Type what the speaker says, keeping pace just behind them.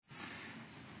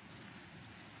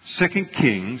2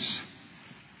 Kings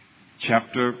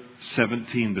chapter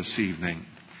 17 this evening.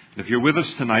 If you're with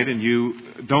us tonight and you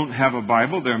don't have a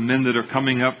Bible, there are men that are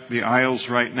coming up the aisles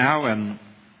right now and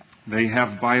they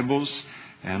have Bibles.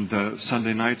 And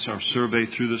Sunday nights our survey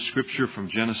through the Scripture from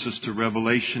Genesis to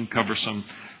Revelation cover some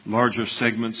larger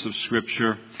segments of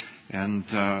Scripture. And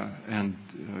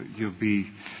you'll be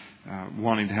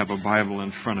wanting to have a Bible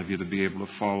in front of you to be able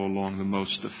to follow along the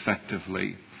most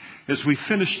effectively. As we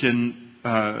finished in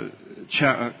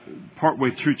partway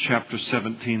through chapter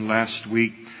 17 last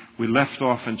week, we left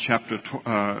off in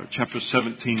chapter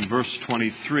 17, verse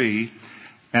 23.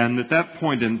 And at that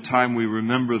point in time, we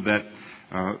remember that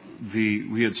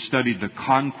we had studied the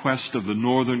conquest of the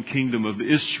northern kingdom of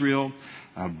Israel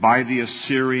by the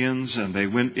Assyrians, and they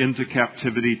went into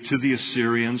captivity to the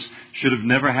Assyrians. Should have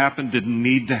never happened, didn't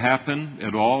need to happen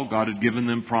at all. God had given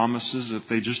them promises if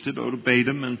they just had obeyed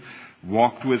Him and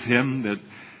walked with Him, that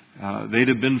they'd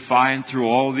have been fine through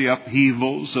all the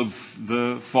upheavals of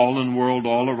the fallen world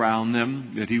all around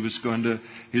them, that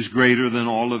He's greater than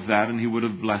all of that, and He would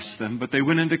have blessed them. But they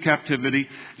went into captivity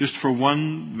just for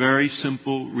one very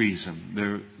simple reason: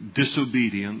 their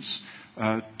disobedience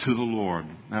to the Lord.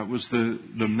 That was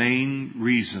the main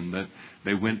reason that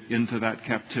they went into that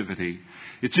captivity.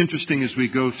 It's interesting as we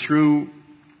go through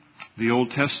the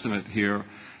Old Testament here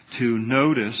to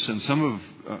notice, and some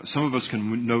of us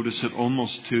can notice it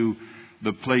almost to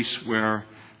the place where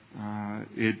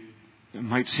it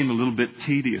might seem a little bit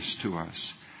tedious to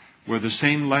us, where the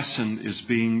same lesson is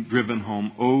being driven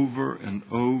home over and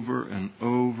over and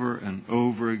over and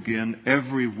over again,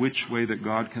 every which way that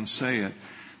God can say it.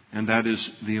 And that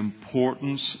is the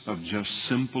importance of just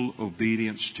simple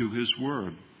obedience to His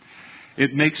Word.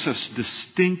 It makes us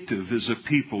distinctive as a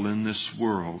people in this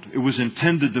world. It was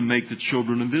intended to make the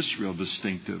children of Israel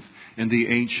distinctive in the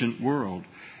ancient world.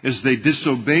 As they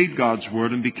disobeyed God's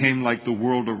Word and became like the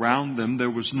world around them, there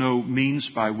was no means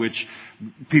by which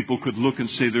people could look and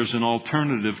say there's an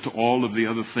alternative to all of the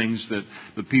other things that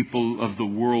the people of the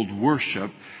world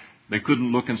worship. They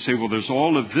couldn't look and say, well, there's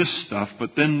all of this stuff,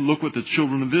 but then look what the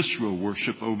children of Israel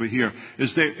worship over here.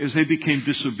 As they became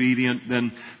disobedient,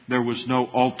 then there was no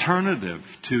alternative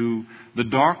to the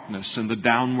darkness and the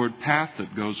downward path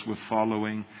that goes with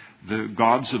following the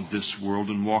gods of this world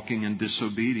and walking in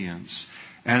disobedience.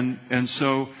 And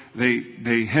so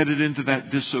they headed into that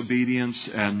disobedience,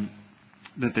 and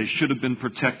that they should have been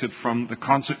protected from the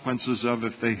consequences of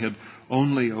if they had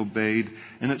only obeyed.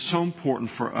 And it's so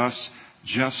important for us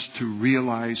just to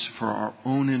realize for our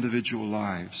own individual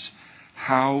lives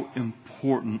how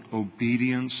important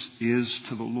obedience is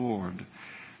to the Lord.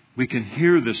 We can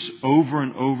hear this over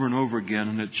and over and over again,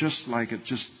 and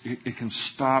it can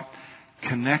stop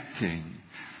connecting.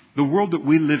 The world that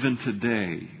we live in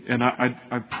today, and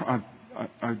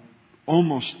I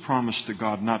almost promised to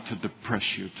God not to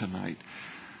depress you tonight,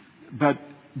 but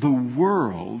the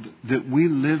world that we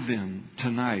live in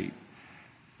tonight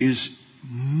is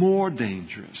more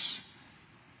dangerous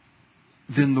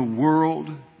than the world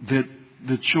that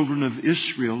the children of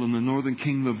Israel and the northern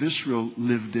kingdom of Israel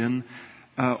lived in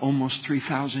almost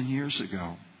 3,000 years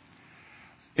ago.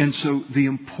 And so the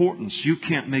importance, you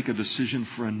can't make a decision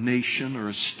for a nation or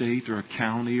a state or a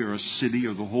county or a city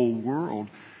or the whole world,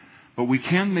 but we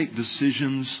can make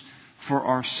decisions for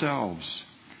ourselves.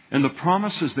 And the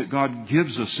promises that God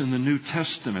gives us in the New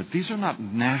Testament, these are not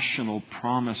national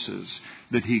promises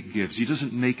that He gives. He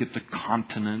doesn't make it to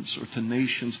continents or to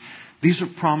nations. These are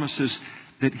promises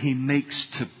that He makes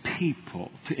to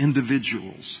people, to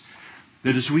individuals.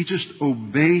 That as we just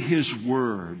obey His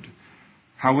Word,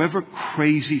 however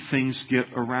crazy things get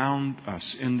around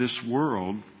us in this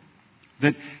world,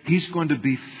 that He's going to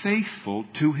be faithful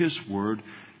to His Word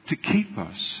to keep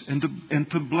us and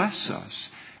to bless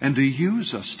us, and to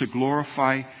use us to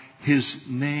glorify His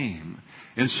name.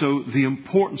 And so the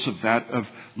importance of that, of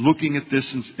looking at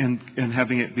this and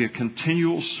having it be a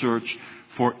continual search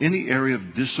for any area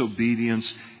of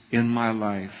disobedience in my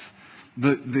life.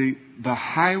 The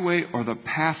highway or the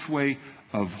pathway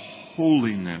of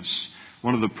holiness,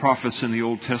 one of the prophets in the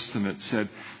Old Testament said,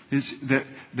 is that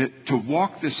to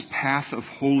walk this path of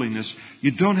holiness,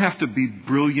 you don't have to be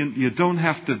brilliant, you don't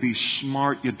have to be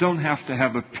smart, you don't have to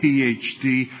have a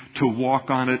PhD to walk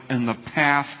on it, and the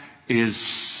path is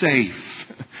safe.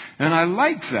 And I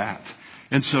like that.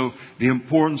 And so the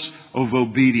importance of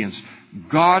obedience.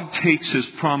 God takes His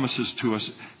promises to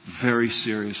us very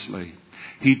seriously.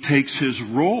 He takes His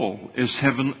role as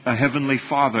a heavenly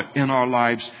Father in our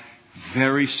lives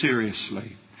very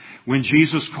seriously. When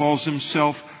Jesus calls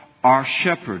Himself our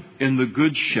shepherd and the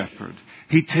good shepherd.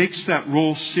 He takes that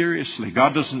role seriously.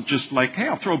 God doesn't just like, hey,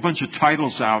 I'll throw a bunch of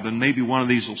titles out and maybe one of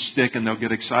these will stick and they'll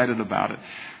get excited about it.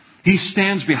 He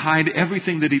stands behind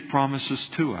everything that He promises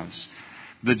to us.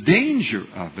 The danger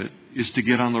of it is to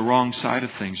get on the wrong side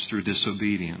of things through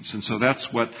disobedience. And so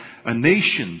that's what a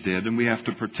nation did, and we have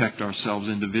to protect ourselves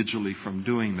individually from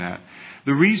doing that.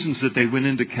 The reasons that they went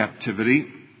into captivity,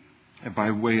 by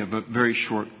way of a very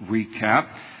short recap,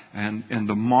 and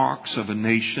the marks of a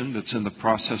nation that's in the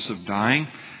process of dying.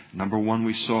 Number one,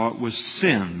 we saw it was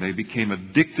sin. They became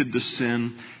addicted to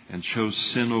sin and chose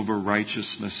sin over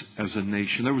righteousness as a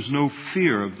nation. There was no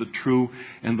fear of the true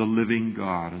and the living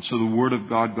God. And so the Word of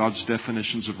God, God's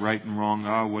definitions of right and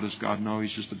wrong, what does God know?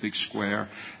 He's just a big square.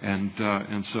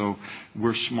 And so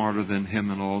we're smarter than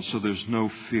Him and all. So there's no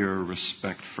fear or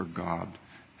respect for God.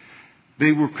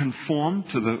 They were conformed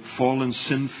to the fallen,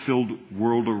 sin-filled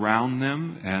world around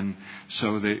them. And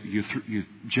so you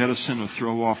jettison or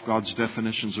throw off God's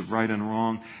definitions of right and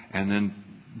wrong, and then,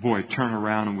 turn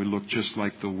around and we look just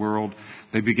like the world.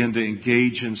 They began to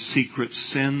engage in secret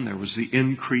sin. There was the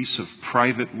increase of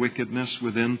private wickedness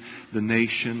within the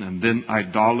nation. And then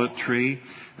idolatry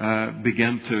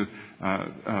began to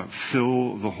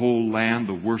fill the whole land,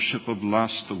 the worship of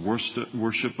lust, the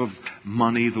worship of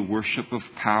money, the worship of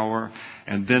power.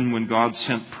 And then when God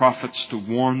sent prophets to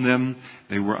warn them,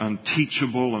 they were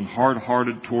unteachable and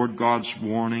hard-hearted toward God's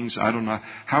warnings. I don't know.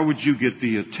 How would you get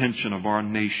the attention of our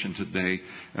nation today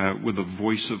with the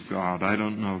voice of God? I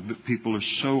don't know. People are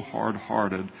so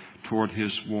hard-hearted toward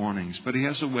His warnings. But He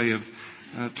has a way of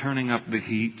turning up the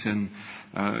heat and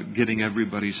getting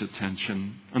everybody's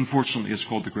attention. Unfortunately, it's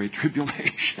called the Great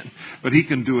Tribulation. But He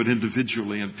can do it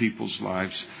individually in people's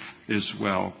lives as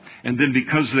well. And then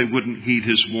because they wouldn't heed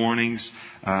His warnings,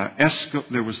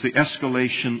 there was the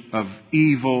escalation of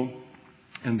evil.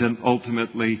 And then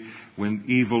ultimately, when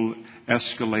evil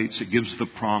escalates, it gives the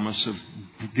promise of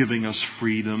giving us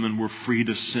freedom, and we're free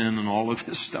to sin and all of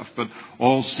this stuff. But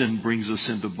all sin brings us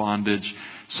into bondage.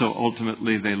 So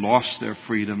ultimately, they lost their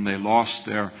freedom. They lost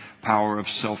their power of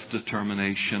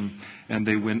self-determination, and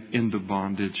they went into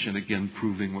bondage. And again,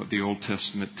 proving what the Old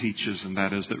Testament teaches, and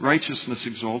that is that righteousness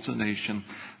exalts a nation,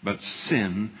 but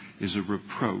sin is a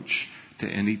reproach to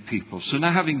any people. So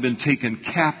now, having been taken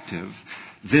captive,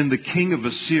 then the king of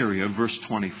Assyria, verse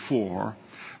 24,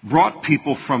 brought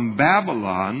people from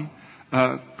Babylon,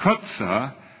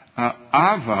 Cuthah,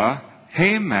 Ava,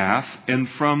 Hamath, and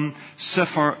from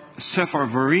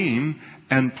Sepharvaim,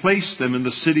 and placed them in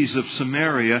the cities of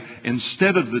Samaria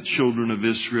instead of the children of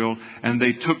Israel, and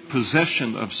they took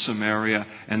possession of Samaria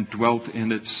and dwelt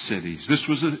in its cities. This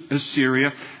was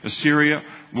Assyria. Assyria,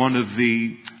 one of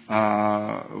the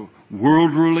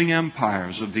world-ruling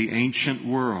empires of the ancient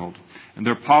world. And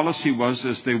their policy was,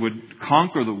 as they would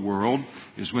conquer the world,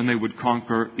 is when they would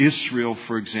conquer Israel,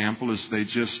 for example, as they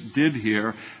just did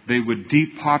here, they would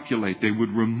depopulate. They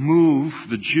would remove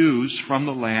the Jews from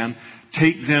the land,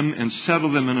 take them and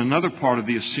settle them in another part of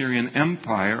the Assyrian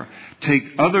Empire,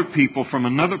 take other people from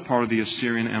another part of the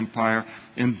Assyrian Empire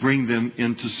and bring them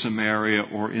into Samaria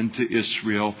or into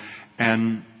Israel.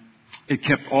 And it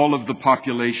kept all of the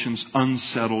populations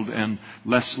unsettled and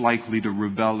less likely to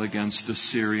rebel against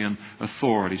Assyrian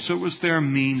authority. So it was their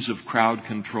means of crowd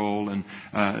control and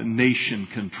nation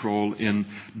control in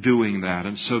doing that.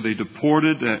 And so they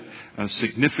deported a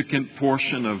significant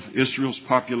portion of Israel's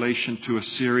population to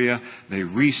Assyria. They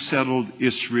resettled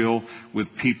Israel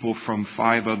with people from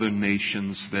 5 other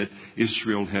nations that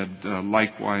Israel had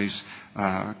likewise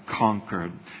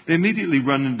conquered. They immediately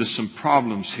run into some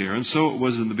problems here. And so it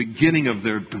was in the beginning of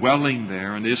their dwelling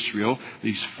there in Israel,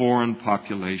 these foreign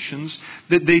populations,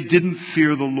 that they didn't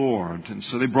fear the Lord. And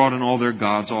so they brought in all their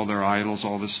gods, all their idols,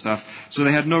 all this stuff. So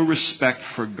they had no respect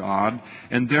for God.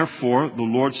 And therefore, the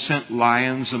Lord sent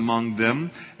lions among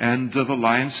them, and the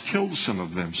lions killed some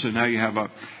of them. So now you have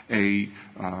a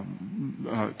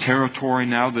territory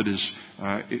now that is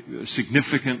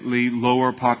significantly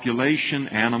lower population.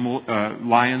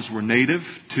 Lions were native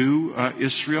to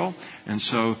Israel, and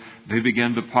so they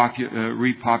began to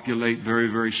repopulate very,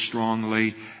 very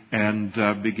strongly, and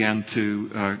began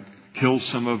to kill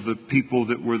some of the people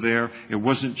that were there. It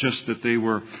wasn't just that they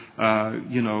were,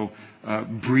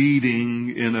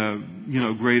 breeding in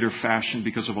a greater fashion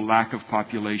because of a lack of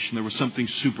population. There was something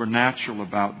supernatural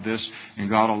about this, and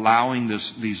God allowing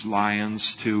these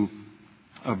lions to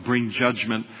bring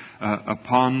judgment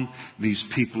upon these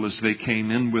people as they came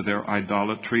in with their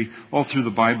idolatry. All through the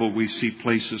Bible we see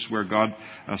places where God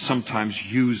sometimes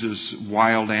uses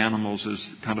wild animals as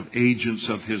kind of agents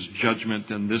of His judgment,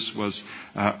 and this was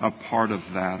a part of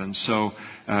that. And so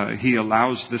He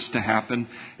allows this to happen.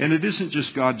 And it isn't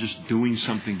just God just doing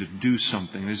something to do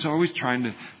something. He's always trying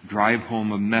to drive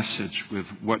home a message with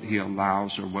what He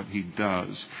allows or what He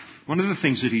does. One of the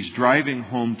things that He's driving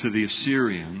home to the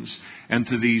Assyrians and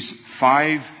to these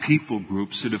 5 people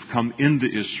groups that have come into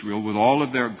Israel with all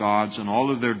of their gods and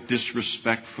all of their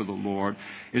disrespect for the Lord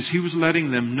is He was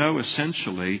letting them know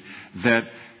essentially that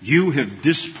you have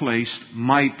displaced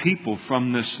my people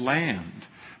from this land.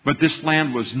 But this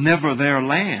land was never their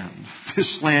land.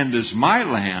 This land is my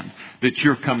land that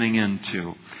you're coming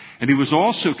into. And He was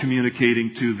also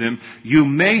communicating to them, you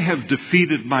may have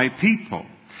defeated my people,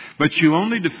 but you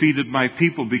only defeated my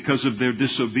people because of their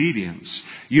disobedience.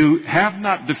 You have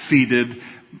not defeated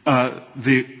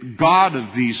the God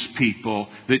of these people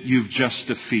that you've just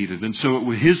defeated. And so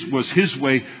it was His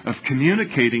way of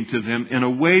communicating to them in a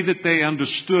way that they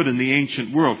understood in the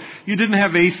ancient world. You didn't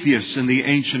have atheists in the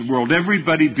ancient world.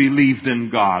 Everybody believed in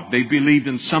God. They believed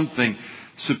in something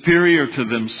superior to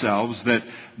themselves that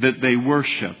they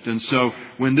worshipped. And so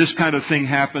when this kind of thing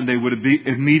happened, they would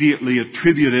immediately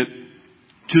attribute it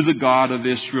to the God of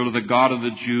Israel, to the God of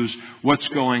the Jews. What's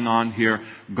going on here?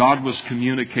 God was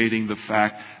communicating the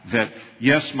fact that,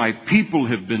 yes, my people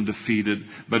have been defeated,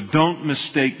 but don't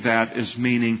mistake that as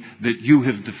meaning that you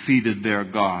have defeated their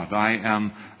God. I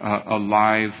am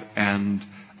alive and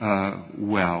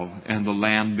well, and the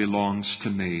land belongs to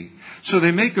me. So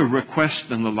they make a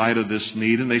request in the light of this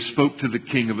need, and they spoke to the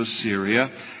king of Assyria,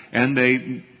 and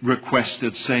they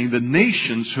requested, saying, the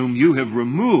nations whom you have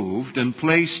removed and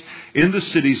placed in the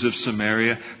cities of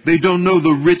Samaria, they don't know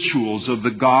the rituals of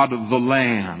the God of the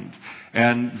land.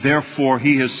 And therefore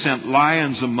He has sent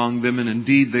lions among them, and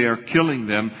indeed they are killing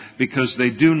them because they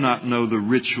do not know the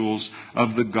rituals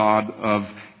of the God of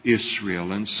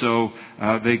Israel. And so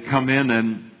they come in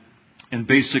and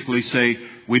basically say,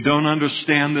 we don't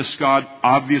understand this God.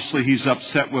 Obviously, He's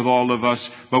upset with all of us,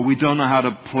 but we don't know how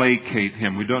to placate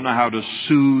Him. We don't know how to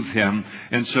soothe Him.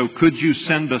 And so could you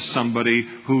send us somebody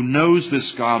who knows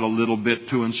this God a little bit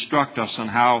to instruct us on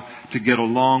how to get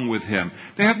along with Him?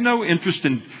 They have no interest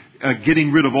in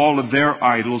getting rid of all of their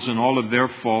idols and all of their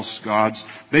false gods.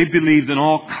 They believed in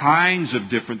all kinds of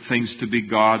different things to be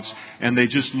gods, and they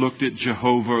just looked at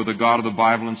Jehovah, or the God of the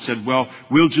Bible, and said, well,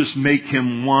 we'll just make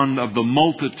Him one of the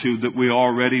multitude that we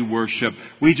already worship.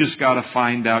 We just got to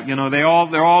find out. You know, they're all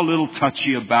a little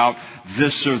touchy about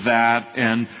this or that,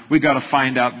 and we got to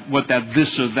find out what that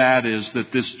this or that is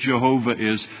that this Jehovah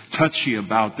is touchy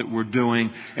about that we're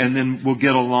doing, and then we'll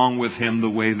get along with Him the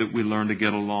way that we learn to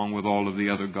get along with all of the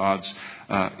other gods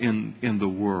in the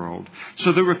world.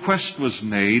 So the request was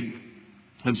made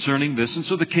concerning this. And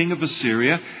so the king of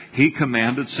Assyria, he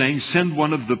commanded, saying, send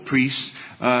one of the priests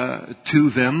to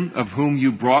them of whom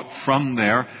you brought from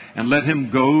there, and let him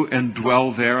go and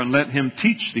dwell there, and let him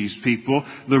teach these people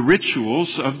the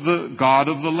rituals of the God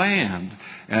of the land.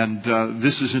 And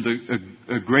this isn't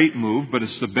a great move, but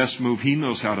it's the best move he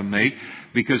knows how to make,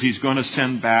 because he's going to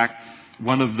send back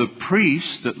one of the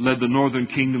priests that led the northern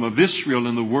kingdom of Israel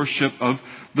in the worship of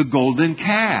the golden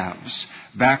calves,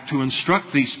 back to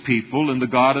instruct these people in the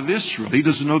God of Israel. He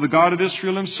doesn't know the God of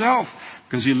Israel himself,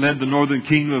 because he led the northern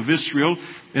kingdom of Israel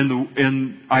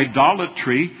in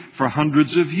idolatry for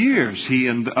hundreds of years, he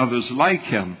and others like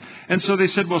him. And so they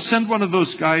said, well, send one of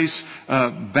those guys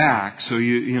back. So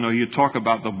you talk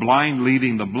about the blind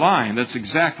leading the blind. That's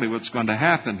exactly what's going to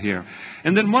happen here.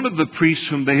 And then one of the priests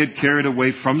whom they had carried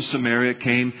away from Samaria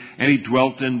came, and he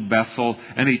dwelt in Bethel,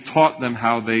 and he taught them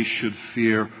how they should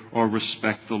fear or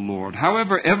respect the Lord.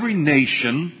 However, every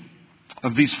nation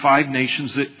of these 5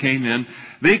 nations that came in,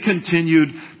 they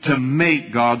continued to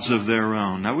make gods of their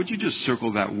own. Now, would you just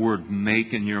circle that word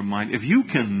make in your mind? If you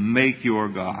can make your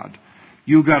God,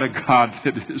 you got a God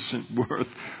that isn't worth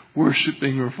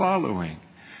worshiping or following.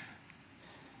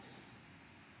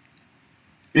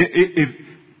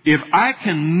 If I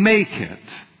can make it,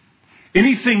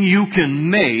 anything you can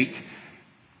make,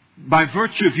 by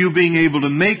virtue of you being able to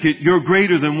make it, you're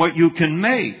greater than what you can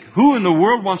make. Who in the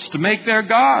world wants to make their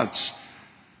gods?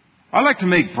 I like to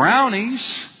make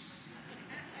brownies.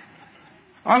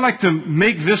 I like to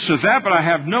make this or that, but I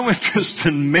have no interest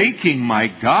in making my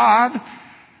God.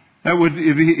 That would,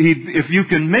 if you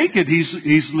can make it,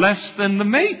 he's less than the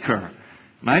maker.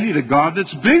 And I need a God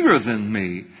that's bigger than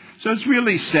me. So it's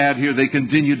really sad here. They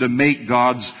continue to make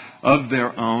gods of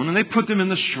their own. And they put them in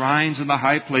the shrines and the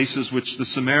high places which the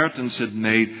Samaritans had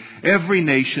made, every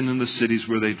nation in the cities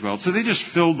where they dwelt. So they just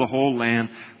filled the whole land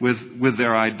with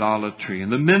their idolatry.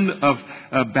 And the men of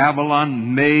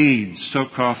Babylon made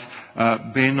Succoth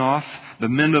Benoth. The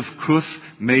men of Cuth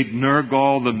made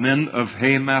Nergal. The men of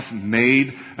Hamath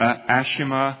made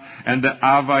Ashima. And the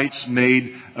Avites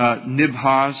made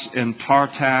Nibhaz and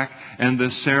Tartak. And the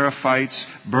Seraphites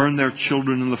burned their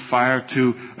children in the fire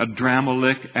to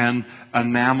Adramelech and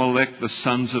Anamelech, the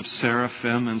sons of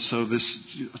Seraphim. And so this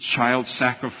child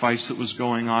sacrifice that was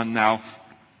going on now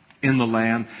in the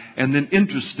land. And then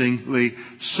interestingly,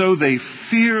 so they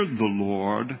feared the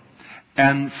Lord,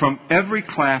 and from every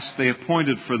class they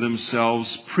appointed for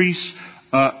themselves priests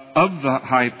of the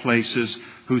high places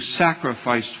who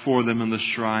sacrificed for them in the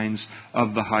shrines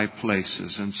of the high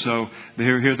places. And so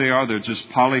here they are. They're just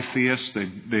polytheists.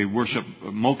 They worship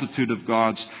a multitude of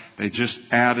gods. They just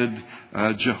added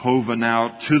Jehovah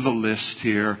now to the list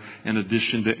here in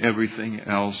addition to everything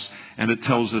else. And it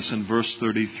tells us in verse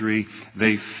 33,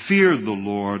 they feared the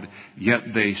Lord,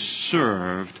 yet they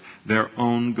served their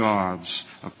own gods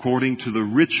according to the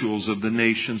rituals of the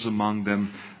nations among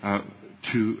them,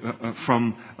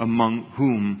 from among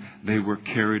whom they were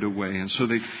carried away. And so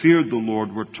they feared the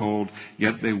Lord, we're told,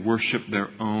 yet they worshiped their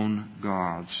own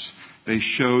gods. They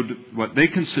showed what they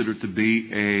considered to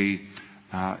be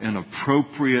an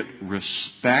appropriate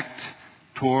respect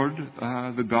toward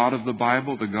the God of the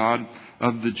Bible, the God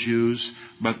of the Jews,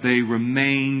 but they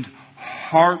remained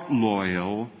heart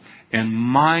loyal and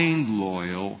mind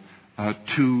loyal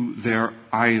to their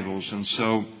idols. And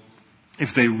so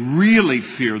if they really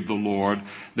feared the Lord,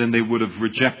 then they would have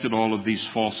rejected all of these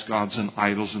false gods and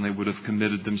idols, and they would have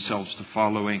committed themselves to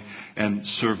following and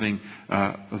serving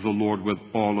the Lord with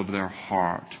all of their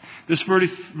heart. This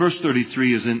verse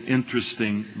 33 is an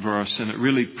interesting verse, and it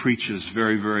really preaches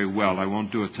very, very well. I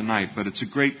won't do it tonight, but it's a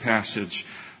great passage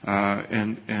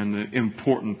and an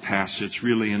important passage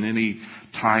really in any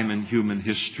time in human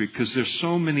history, because there's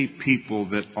so many people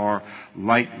that are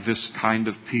like this kind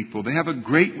of people. They have a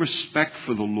great respect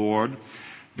for the Lord.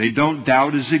 They don't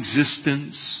doubt His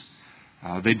existence.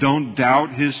 They don't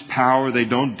doubt His power. They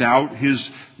don't doubt His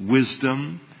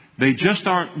wisdom. They just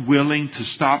aren't willing to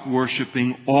stop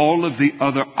worshiping all of the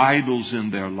other idols in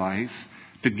their life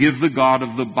to give the God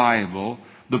of the Bible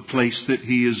the place that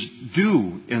He is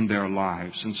due in their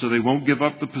lives. And so they won't give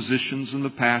up the positions and the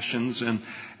passions and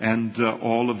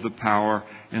all of the power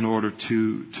in order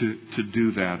to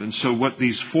do that. And so what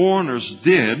these foreigners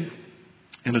did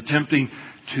in attempting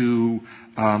to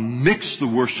mix the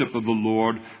worship of the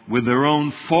Lord with their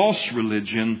own false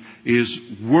religion is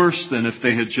worse than if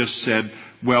they had just said,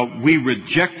 well, we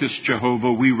reject this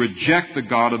Jehovah. We reject the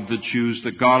God of the Jews,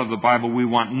 the God of the Bible. We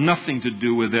want nothing to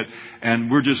do with it. And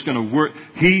we're just going to work.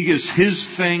 He is His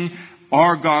thing.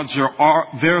 Our gods are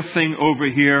their thing over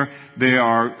here. They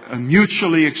are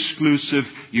mutually exclusive.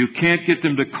 You can't get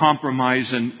them to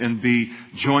compromise and be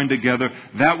joined together.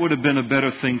 That would have been a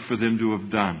better thing for them to have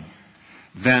done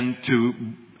than to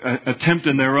attempt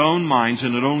in their own minds,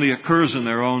 and it only occurs in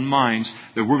their own minds,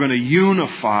 that we're going to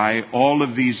unify all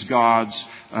of these gods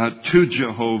to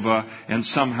Jehovah, and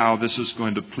somehow this is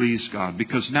going to please God.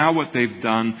 Because now what they've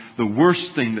done, the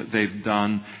worst thing that they've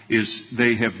done, is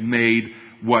they have made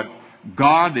what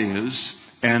God is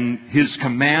and His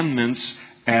commandments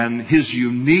and His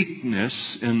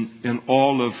uniqueness in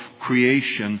all of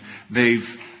creation, they've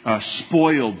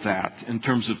spoiled that in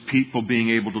terms of people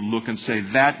being able to look and say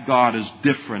that God is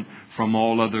different from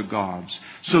all other gods.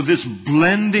 So this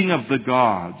blending of the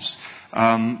gods,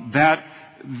 that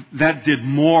did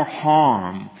more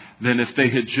harm than if they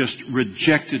had just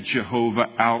rejected Jehovah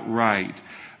outright.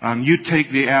 You take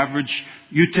the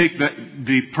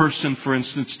person, for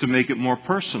instance, to make it more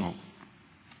personal.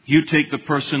 You take the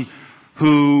person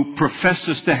who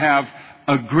professes to have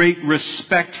a great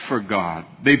respect for God.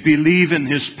 They believe in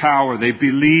His power. They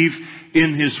believe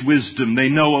in His wisdom. They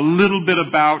know a little bit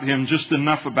about Him, just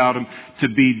enough about Him to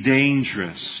be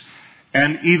dangerous,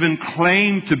 and even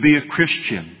claim to be a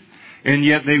Christian. And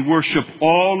yet they worship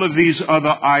all of these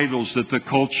other idols that the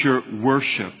culture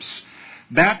worships.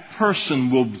 That person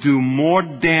will do more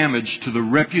damage to the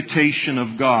reputation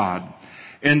of God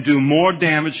and do more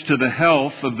damage to the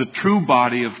health of the true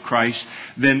body of Christ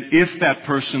than if that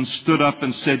person stood up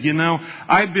and said,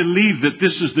 I believe that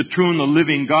this is the true and the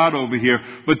living God over here,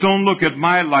 but don't look at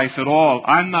my life at all.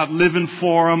 I'm not living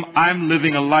for Him. I'm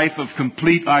living a life of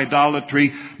complete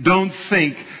idolatry. Don't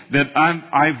think that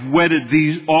I've wedded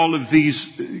the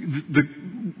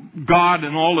God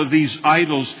and all of these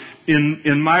idols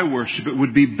in my worship. It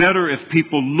would be better if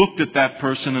people looked at that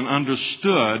person and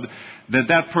understood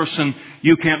that person,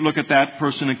 you can't look at that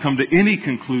person and come to any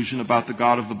conclusion about the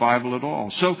God of the Bible at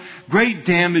all. So great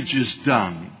damage is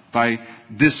done by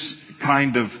this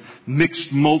kind of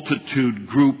mixed multitude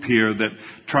group here that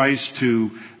tries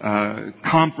to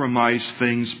compromise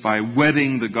things by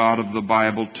wedding the God of the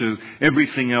Bible to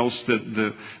everything else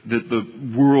that the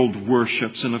world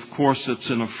worships. And of course it's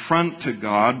an affront to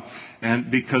God, and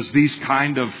because these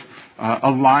kind of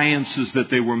alliances that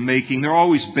they were making, they're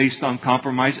always based on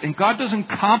compromise. And God doesn't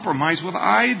compromise with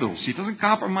idols. He doesn't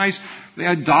compromise the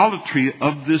idolatry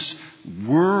of this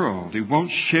world. He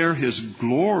won't share His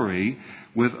glory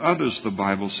with others, the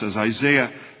Bible says.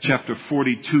 Isaiah chapter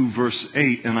 42 verse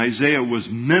 8. And Isaiah was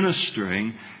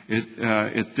ministering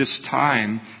at this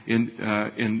time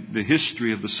in the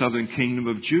history of the southern kingdom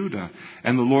of Judah.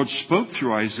 And the Lord spoke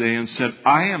through Isaiah and said,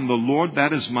 I am the Lord,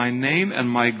 that is my name, and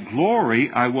my glory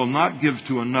I will not give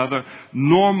to another,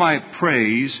 nor my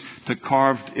praise to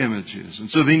carved images.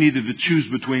 And so they needed to choose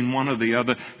between one or the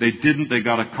other. They didn't. They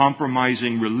got a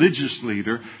compromising religious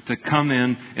leader to come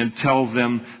in and tell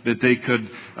them that they could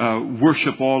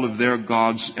worship all of their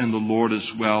gods and the Lord as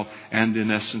well. And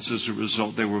in essence, as a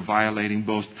result, they were violating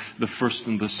both the first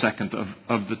and the second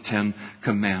of the 10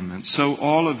 Commandments. So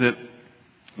all of it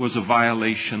was a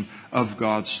violation of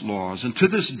God's laws. And to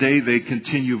this day they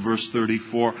continue, verse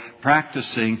 34,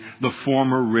 practicing the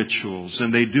former rituals.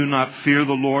 And they do not fear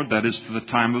the Lord, that is to the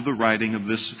time of the writing of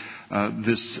this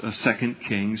 2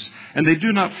 Kings. And they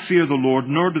do not fear the Lord,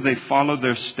 nor do they follow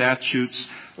their statutes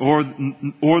or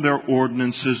their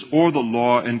ordinances, or the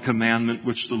law and commandment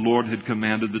which the Lord had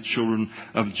commanded the children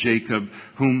of Jacob,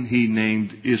 whom He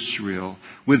named Israel,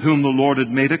 with whom the Lord had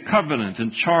made a covenant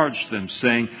and charged them,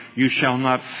 saying, You shall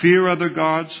not fear other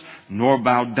gods, nor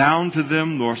bow down to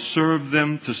them, nor serve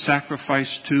them to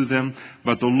sacrifice to them.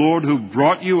 But the Lord who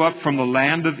brought you up from the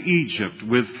land of Egypt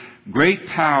with great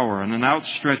power and an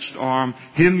outstretched arm,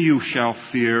 Him you shall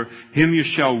fear, Him you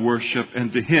shall worship,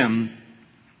 and to Him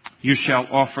you shall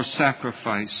offer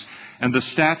sacrifice. And the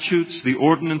statutes, the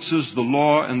ordinances, the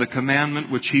law, and the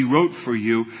commandment which He wrote for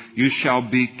you, you shall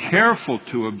be careful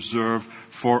to observe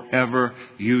forever.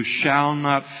 You shall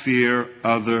not fear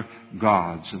other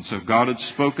gods. And so God had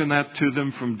spoken that to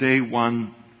them from day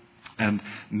one and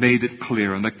made it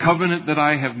clear. And the covenant that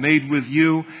I have made with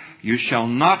you, you shall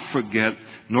not forget,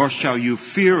 nor shall you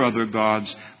fear other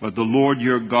gods, but the Lord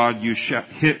your God you shall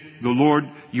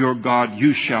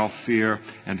fear,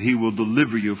 and He will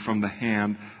deliver you from the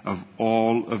hand of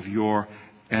all of your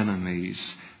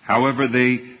enemies. However,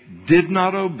 they did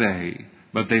not obey,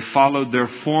 but they followed their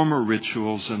former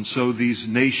rituals, and so these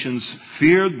nations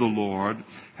feared the Lord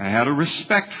and had a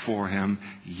respect for Him,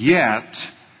 yet,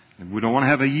 and we don't want to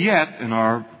have a yet in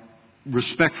our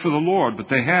respect for the Lord, but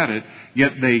they had it,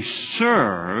 yet they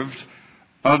served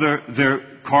their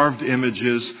carved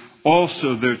images.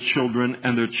 Also their children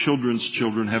and their children's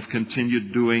children have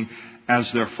continued doing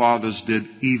as their fathers did,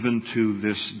 even to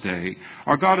this day.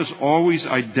 Our God is always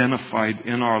identified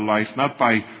in our life, not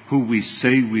by who we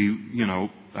say we,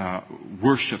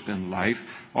 worship in life.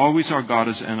 Always our God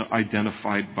is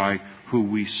identified by who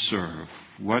we serve.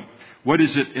 What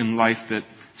is it in life that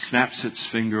snaps its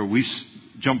finger? We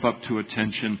jump up to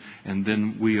attention and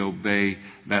then we obey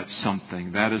that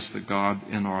something. That is the God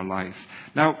in our life.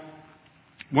 Now,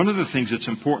 one of the things that's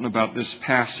important about this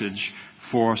passage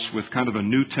for us with kind of a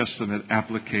New Testament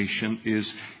application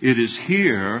is it is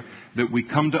here that we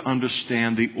come to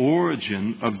understand the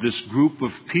origin of this group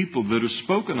of people that are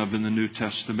spoken of in the New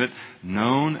Testament,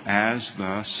 known as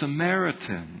the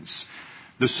Samaritans.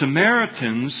 The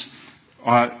Samaritans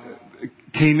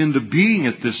came into being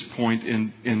at this point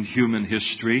in human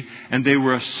history, and they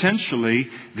were essentially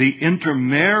the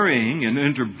intermarrying and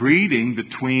interbreeding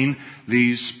between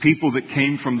these people that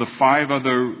came from the 5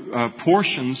 other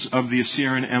portions of the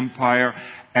Assyrian Empire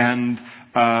and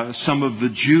some of the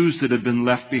Jews that had been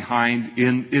left behind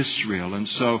in Israel. And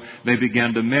so they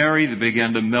began to marry, they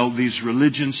began to meld these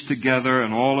religions together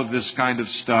and all of this kind of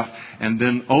stuff. And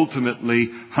then ultimately,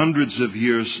 hundreds of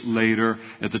years later,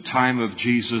 at the time of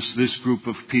Jesus, this group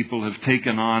of people have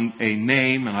taken on a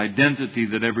name, an identity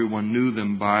that everyone knew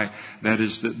them by. That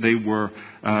is, that they were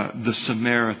the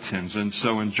Samaritans. And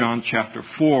so in John chapter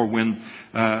 4, when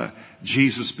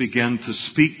Jesus began to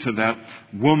speak to that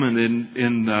woman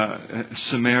in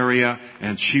Samaria,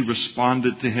 and she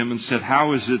responded to him and said,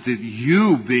 "How is it that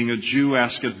you, being a Jew,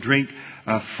 ask a drink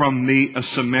from me, a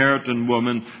Samaritan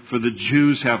woman? For the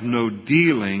Jews have no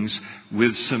dealings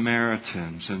with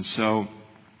Samaritans." And so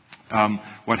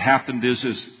what happened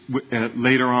is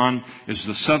later on, as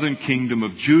the southern kingdom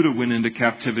of Judah went into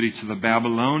captivity to the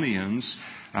Babylonians,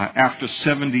 After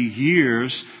 70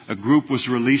 years, a group was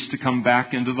released to come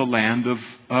back into the land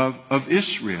of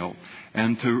Israel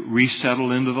and to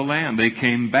resettle into the land. They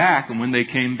came back, and when they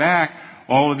came back,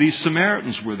 all of these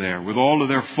Samaritans were there with all of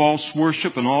their false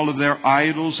worship and all of their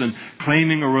idols, and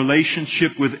claiming a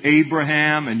relationship with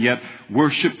Abraham, and yet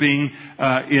worshiping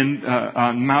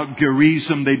on Mount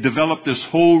Gerizim. They developed this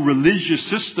whole religious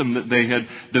system that they had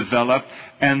developed,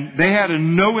 and they had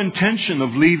no intention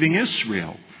of leaving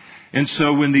Israel. And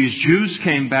so when these Jews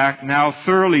came back, now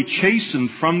thoroughly chastened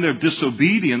from their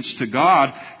disobedience to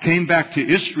God, came back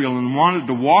to Israel and wanted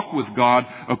to walk with God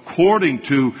according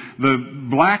to the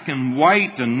black and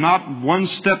white, and not one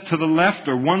step to the left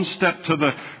or one step to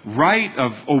the right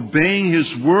of obeying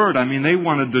His Word. I mean, they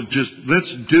wanted to just,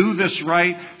 let's do this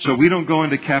right so we don't go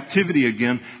into captivity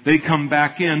again. They come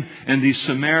back in, and these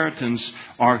Samaritans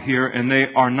are here, and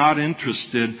they are not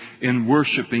interested in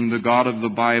worshiping the God of the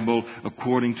Bible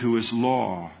according to His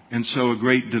law. And so a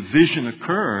great division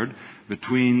occurred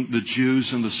between the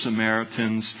Jews and the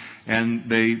Samaritans, and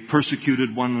they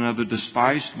persecuted one another,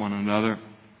 despised one another,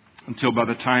 until by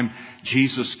the time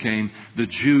Jesus came, the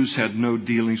Jews had no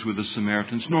dealings with the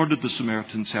Samaritans, nor did the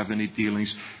Samaritans have any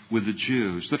dealings with the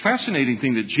Jews. The fascinating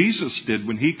thing that Jesus did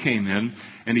when He came in,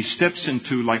 and He steps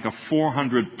into like a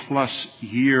 400-plus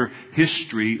year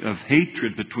history of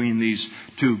hatred between these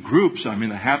two groups. I mean,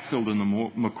 the Hatfield and the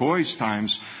McCoys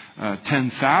times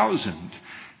 10,000.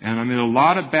 And I mean, a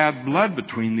lot of bad blood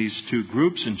between these two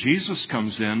groups. And Jesus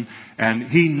comes in, and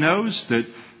He knows that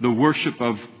the worship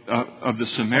of the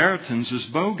Samaritans is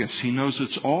bogus. He knows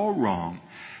it's all wrong.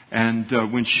 And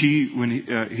when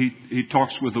he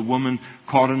talks with a woman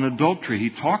caught in adultery, He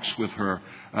talks with her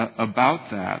about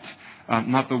that.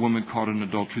 Not the woman caught in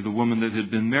adultery, the woman that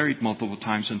had been married multiple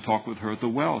times, and talked with her at the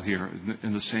well here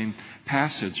in the same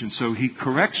passage. And so He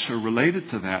corrects her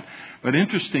related to that. But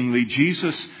interestingly,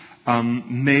 Jesus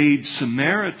made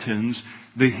Samaritans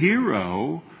the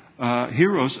heroes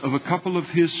of a couple of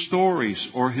His stories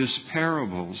or His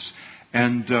parables.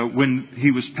 And when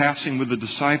He was passing with the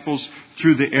disciples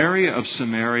through the area of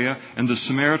Samaria, and the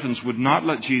Samaritans would not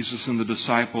let Jesus and the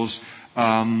disciples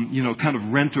kind of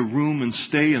rent a room and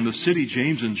stay in the city,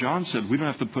 James and John said, we don't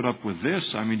have to put up with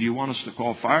this. I mean, do you want us to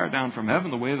call fire down from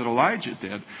heaven the way that Elijah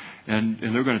did? And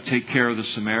they're going to take care of the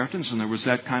Samaritans. And there was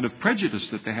that kind of prejudice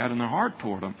that they had in their heart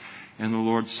toward them. And the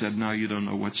Lord said, no, you don't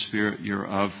know what spirit you're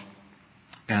of.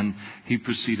 And He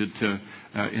proceeded to,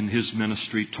 in His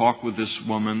ministry, talk with this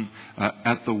woman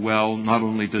at the well. Not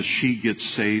only does she get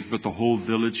saved, but the whole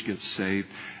village gets saved.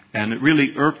 And it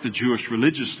really irked the Jewish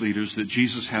religious leaders that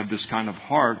Jesus had this kind of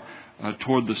heart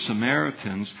toward the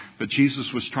Samaritans. But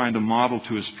Jesus was trying to model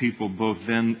to His people both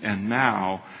then and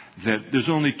now that there's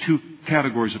only two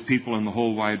categories of people in the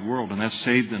whole wide world, and that's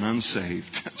saved and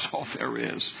unsaved. That's all there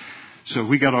is. So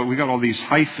we got all these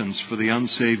hyphens for the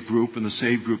unsaved group and the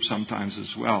saved group sometimes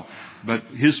as well. But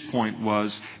His point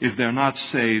was, if they're not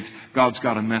saved, God's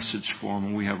got a message for them,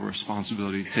 and we have a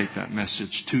responsibility to take that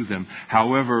message to them,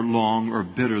 however long or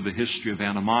bitter the history of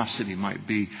animosity might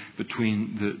be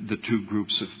between the two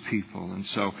groups of people. And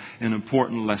so an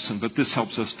important lesson, but this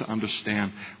helps us to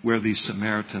understand where these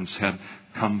Samaritans had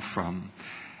come from.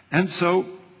 And so,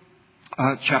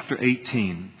 chapter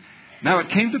 18. Now it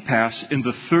came to pass in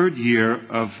the 3rd year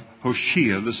of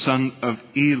Hoshea, the son of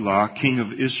Elah, king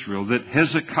of Israel, that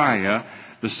Hezekiah,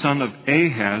 the son of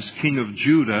Ahaz, king of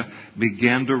Judah,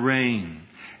 began to reign.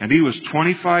 And he was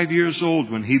 25 years old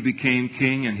when he became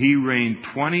king, and he reigned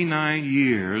 29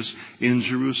 years in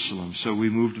Jerusalem. So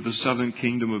we move to the southern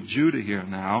kingdom of Judah here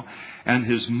now. And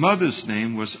his mother's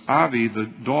name was Abi,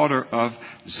 the daughter of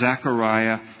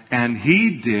Zechariah. And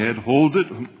he did,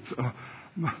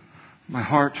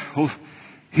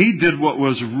 he did what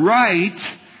was right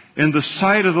in the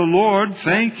sight of the Lord.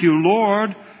 Thank you,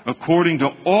 Lord. According to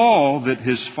all that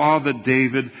his father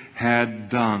David had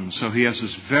done. So he has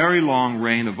this very long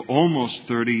reign of almost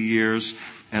 30 years.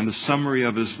 And the summary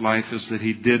of his life is that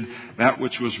he did that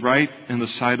which was right in the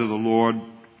sight of the Lord.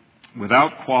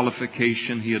 Without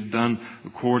qualification, he had done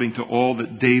according to all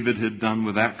that David had done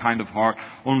with that kind of heart.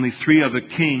 Only 3 other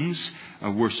kings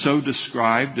were so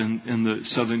described in the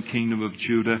southern kingdom of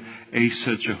Judah: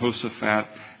 Asa, Jehoshaphat,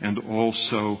 and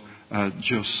also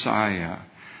Josiah.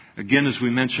 Again, as we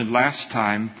mentioned last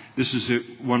time, this is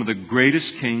one of the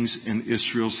greatest kings in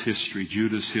Israel's history,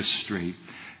 Judah's history.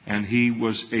 And he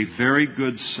was a very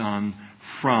good son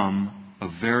from a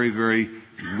very, very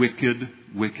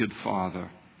wicked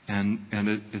father. And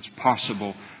it's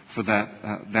possible for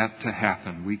that to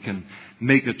happen. We can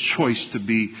make a choice to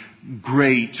be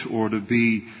great or to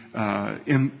be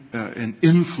an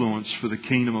influence for the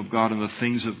kingdom of God and the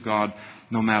things of God,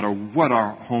 no matter what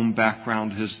our home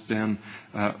background has been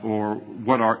or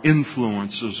what our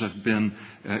influences have been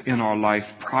in our life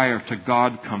prior to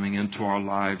God coming into our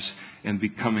lives and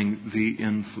becoming the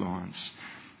influence.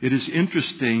 It is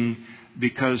interesting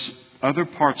because other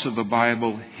parts of the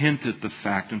Bible hint at the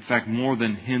fact, in fact, more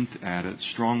than hint at it,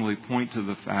 strongly point to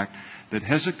the fact that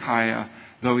Hezekiah,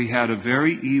 though he had a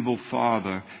very evil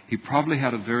father, he probably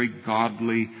had a very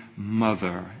godly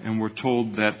mother. And we're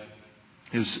told that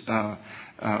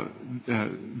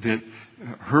that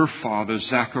her father,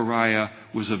 Zechariah,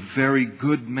 was a very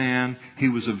good man. He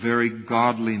was a very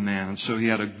godly man. So he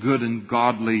had a good and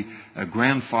godly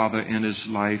grandfather in his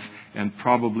life, and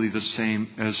probably the same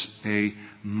as a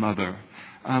mother.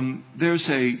 There's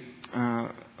a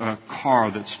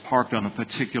car that's parked on a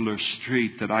particular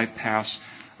street that I pass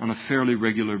on a fairly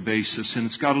regular basis, and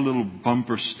it's got a little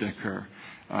bumper sticker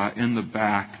in the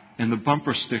back. And the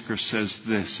bumper sticker says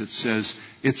this. It says,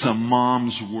 "It's a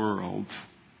mom's world."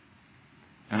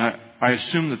 And I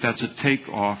assume that that's a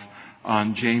takeoff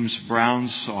on James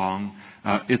Brown's song,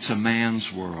 "It's a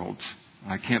Man's World."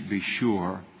 I can't be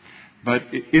sure. But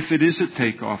if it is a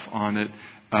takeoff on it,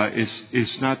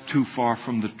 it's not too far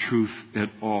from the truth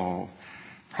at all.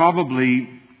 Probably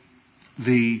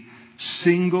the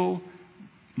single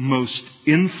most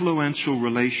influential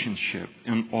relationship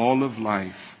in all of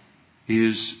life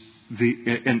is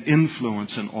an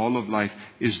influence in all of life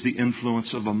is the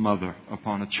influence of a mother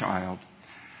upon a child,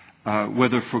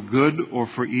 whether for good or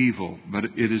for evil. But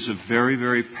it is a very,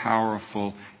 very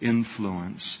powerful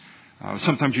influence.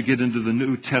 Sometimes you get into the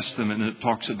New Testament and it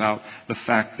talks about the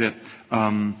fact that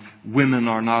women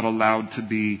are not allowed to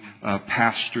be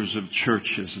pastors of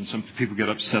churches. And some people get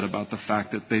upset about the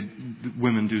fact that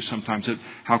women do sometimes.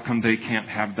 How come they can't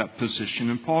have that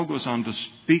position? And Paul goes on to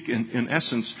speak in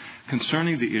essence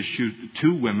concerning the issue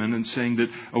to women and saying that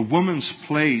a woman's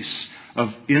place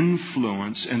of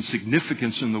influence and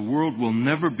significance in the world will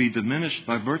never be diminished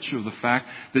by virtue of the fact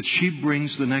that she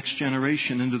brings the next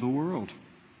generation into the world.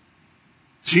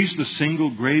 She's the single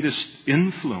greatest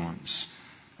influence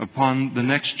upon the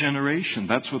next generation.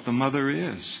 That's what the mother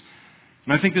is.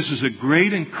 And I think this is a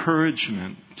great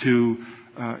encouragement to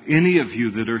any of you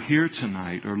that are here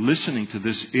tonight or listening to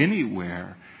this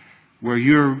anywhere where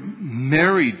you're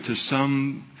married to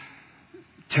some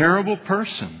terrible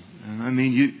person. And I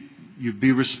mean, you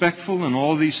be respectful and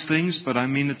all these things, but I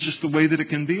mean, it's just the way that it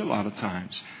can be a lot of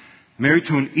times. Married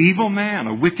to an evil man,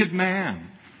 a wicked man.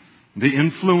 The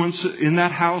influence in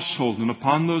that household and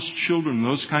upon those children,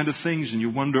 those kind of things. And you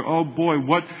wonder, oh boy,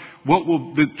 what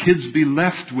will the kids be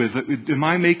left with? Am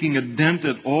I making a dent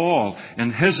at all?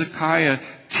 And Hezekiah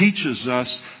teaches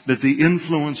us that the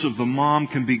influence of the mom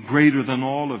can be greater than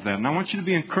all of that. And I want you to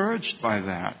be encouraged by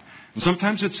that. And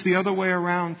sometimes it's the other way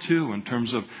around too, in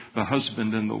terms of the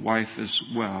husband and the wife as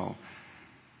well.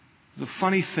 The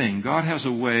funny thing, God has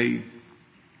a way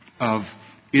of,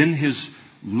 in His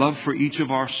love for each of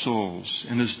our souls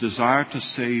and His desire to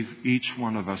save each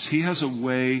one of us, He has a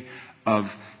way of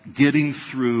getting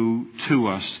through to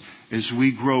us as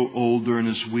we grow older and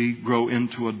as we grow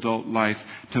into adult life,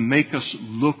 to make us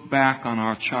look back on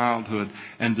our childhood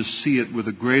and to see it with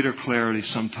a greater clarity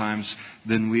sometimes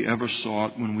than we ever saw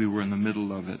it when we were in the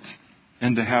middle of it.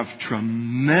 And to have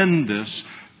tremendous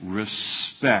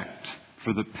respect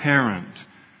for the parent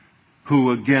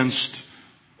who, against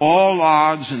all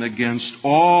odds and against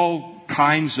all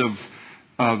kinds of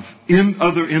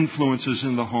other influences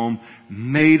in the home,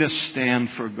 made a stand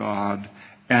for God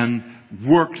and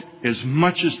worked as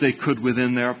much as they could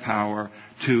within their power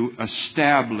to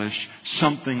establish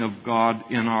something of God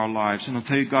in our lives. And I'll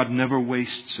tell you, God never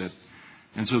wastes it.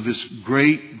 And so this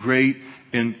great, great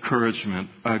encouragement.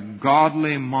 A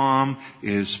godly mom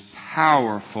is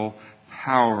powerful,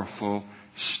 powerful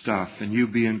stuff. And you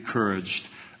be encouraged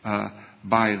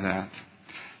by that.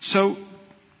 So,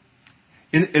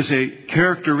 as a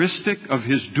characteristic of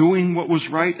his doing what was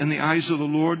right in the eyes of the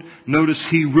Lord, notice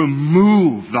he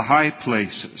removed the high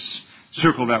places.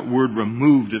 Circle that word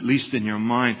removed, at least in your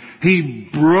mind. He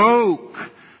broke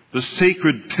the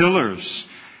sacred pillars.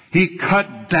 He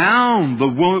cut down the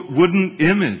wooden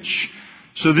image.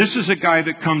 So this is a guy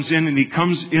that comes in and he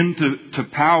comes into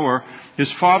power.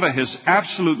 His father has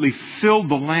absolutely filled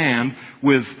the land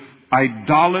with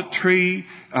idolatry.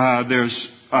 There's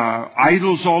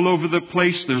idols all over the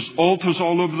place. There's altars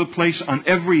all over the place. On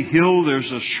every hill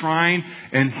there's a shrine.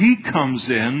 And he comes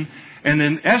in, and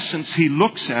in essence he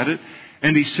looks at it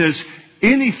and he says,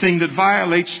 anything that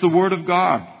violates the Word of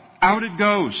God, out it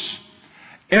goes.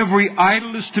 Every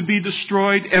idol is to be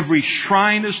destroyed. Every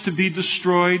shrine is to be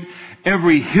destroyed.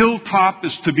 Every hilltop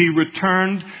is to be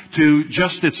returned to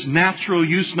just its natural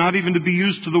use, not even to be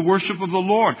used to the worship of the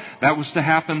Lord. That was to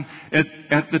happen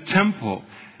at the temple.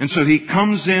 And so he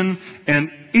comes in, and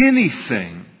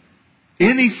anything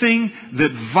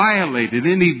that violated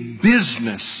any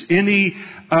business, any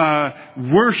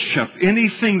worship,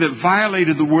 anything that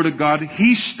violated the Word of God,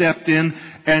 he stepped in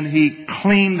and he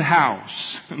cleaned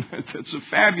house. That's a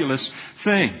fabulous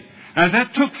thing. Now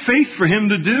that took faith for him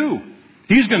to do.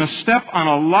 He's going to step on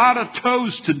a lot of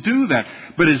toes to do that.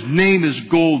 But his name is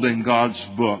gold in God's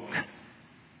book.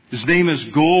 His name is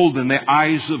gold in the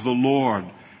eyes of the Lord,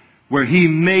 where he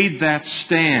made that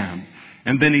stand.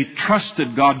 And then he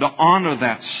trusted God to honor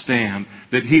that stand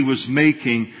that he was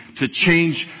making to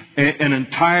change an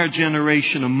entire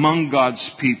generation among God's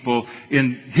people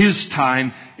in his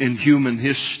time in human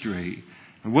history.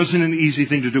 It wasn't an easy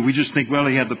thing to do. We just think, well,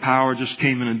 he had the power, just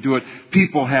came in and do it.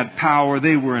 People had power.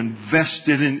 They were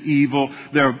invested in evil.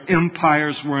 Their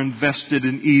empires were invested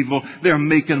in evil. They're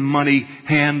making money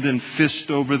hand and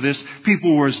fist over this.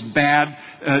 People were as bad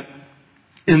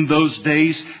in those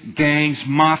days, gangs,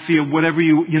 mafia, whatever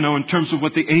you know, in terms of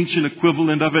what the ancient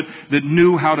equivalent of it, that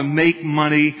knew how to make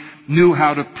money, knew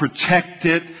how to protect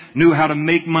it, knew how to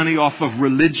make money off of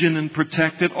religion and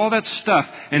protect it, all that stuff.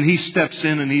 And he steps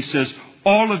in and he says,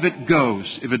 all of it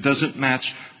goes if it doesn't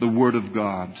match the Word of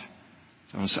God.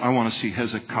 So I want to see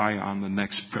Hezekiah on the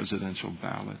next presidential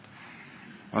ballot.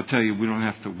 I'll tell you, we don't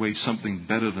have to wait. Something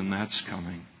better than that's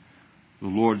coming. The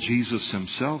Lord Jesus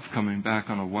himself coming back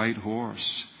on a white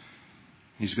horse.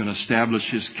 He's going to establish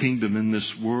his kingdom in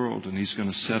this world, and he's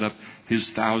going to set up his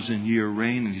 1,000-year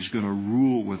reign, and he's going to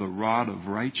rule with a rod of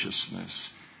righteousness.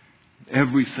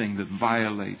 Everything that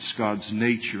violates God's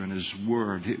nature and his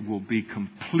word, it will be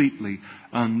completely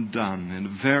undone in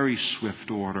a very swift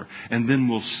order. And then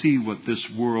we'll see what this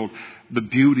world, the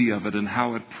beauty of it and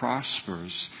how it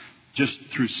prospers, just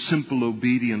through simple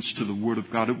obedience to the Word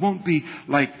of God. It won't be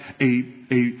like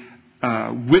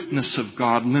a witness of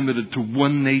God limited to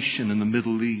one nation in the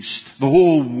Middle East. The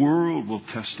whole world will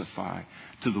testify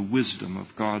to the wisdom of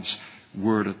God's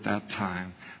Word at that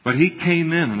time. But he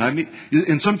came in,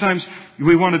 and sometimes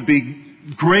we want to be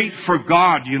great for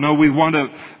God. You know, we want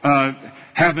to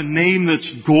have a name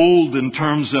that's gold in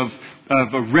terms of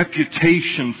a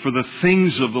reputation for the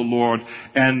things of the Lord.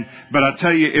 But I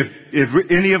tell you,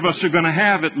 if any of us are going to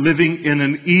have it living in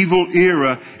an evil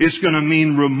era, it's going to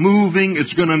mean removing,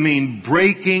 it's going to mean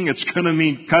breaking, it's going to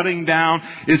mean cutting down,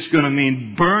 it's going to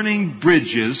mean burning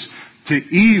bridges to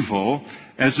evil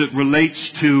as it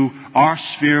relates to our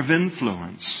sphere of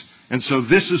influence. And so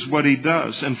this is what he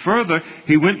does. And further,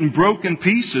 he went and broke in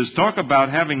pieces. Talk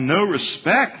about having no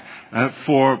respect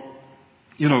for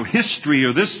history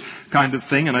or this kind of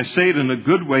thing, and I say it in a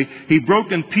good way. He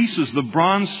broke in pieces the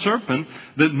bronze serpent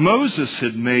that Moses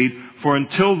had made, for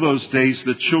until those days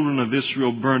the children of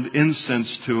Israel burned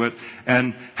incense to it,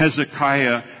 and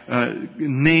Hezekiah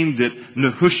named it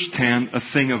Nehushtan, a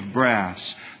thing of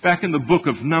brass. Back in the book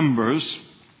of Numbers,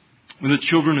 when the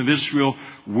children of Israel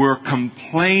were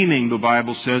complaining, the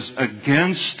Bible says,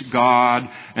 against God,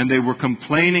 and they were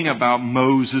complaining about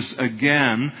Moses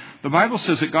again, the Bible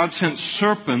says that God sent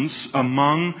serpents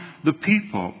among the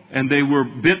people, and they were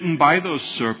bitten by those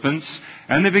serpents,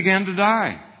 and they began to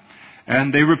die.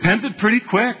 And they repented pretty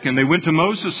quick, and they went to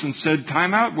Moses and said,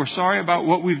 time out, we're sorry about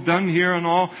what we've done here and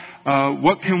all.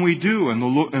 What can we do?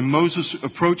 And Moses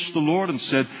approached the Lord and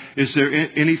said, is there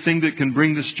anything that can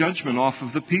bring this judgment off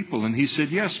of the people? And he said,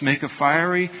 yes, make a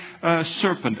fiery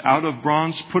serpent out of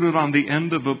bronze, put it on the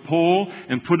end of a pole,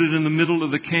 and put it in the middle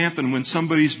of the camp. And when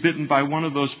somebody's bitten by one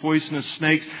of those poisonous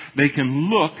snakes, they can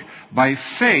look by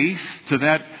faith to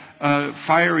that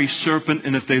fiery serpent.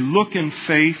 And if they look in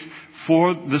faith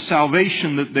for the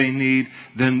salvation that they need,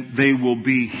 then they will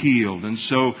be healed. And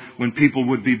so when people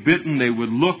would be bitten, they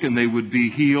would look and they would be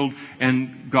healed.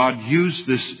 And God used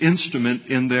this instrument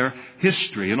in their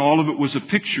history. And all of it was a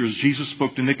picture, as Jesus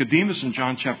spoke to Nicodemus in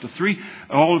John chapter 3,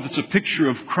 all of it's a picture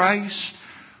of Christ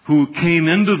who came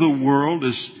into the world,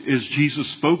 as Jesus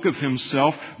spoke of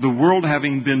himself, the world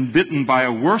having been bitten by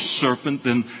a worse serpent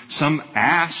than some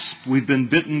asp. We've been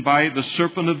bitten by the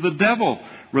serpent of the devil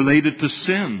related to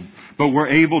sin. But we're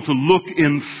able to look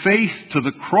in faith to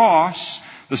the cross,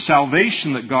 the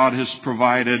salvation that God has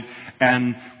provided,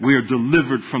 and we are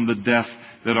delivered from the death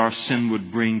that our sin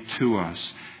would bring to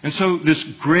us. And so this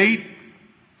great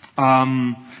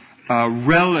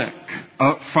relic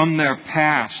from their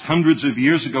past, hundreds of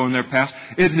years ago in their past,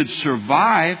 it had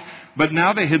survived, but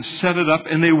now they had set it up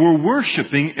and they were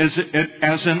worshiping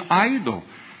as an idol.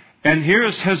 And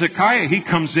here's Hezekiah. He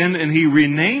comes in and he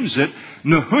renames it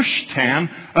Nehushtan,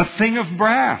 a thing of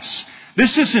brass.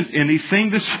 This isn't anything.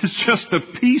 This is just a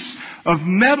piece of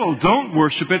metal. Don't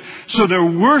worship it. So they're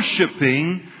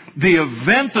worshiping the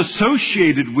event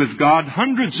associated with God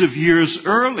hundreds of years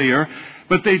earlier,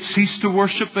 but they'd ceased to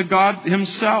worship the God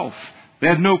himself. They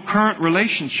had no current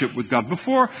relationship with God.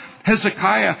 Before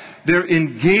Hezekiah, they're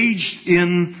engaged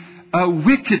in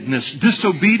wickedness,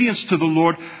 disobedience to the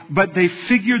Lord, but they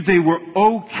figured they were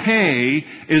okay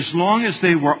as long as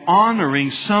they were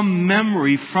honoring some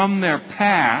memory from their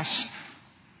past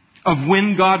of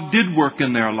when God did work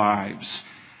in their lives.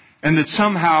 And that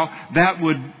somehow that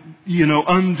would,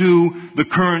 undo the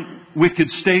current wicked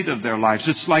state of their lives.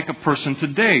 It's like a person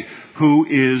today who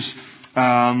is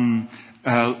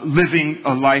living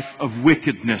a life of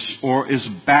wickedness or is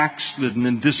backslidden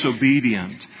and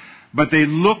disobedient. But they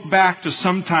look back to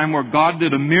some time where God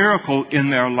did a miracle in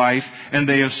their life, and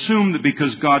they assume that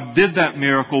because God did that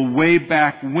miracle way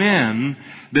back when,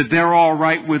 that they're all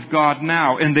right with God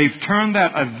now. And they've turned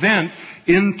that event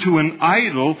into an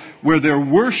idol where they're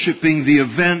worshiping the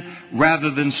event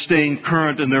rather than staying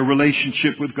current in their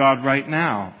relationship with God right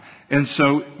now. And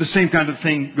so the same kind of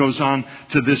thing goes on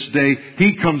to this day.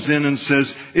 He comes in and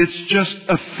says, it's just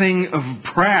a thing of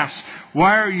brass.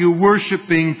 Why are you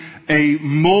worshiping a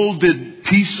molded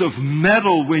piece of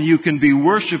metal when you can be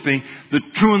worshiping the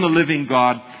true and the living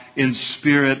God in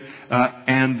spirit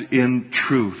and in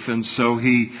truth? And so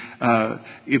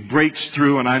it breaks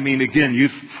through. And I mean, again,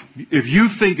 if you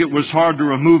think it was hard to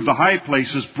remove the high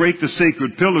places, break the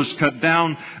sacred pillars, cut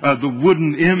down the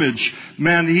wooden image,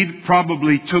 man, he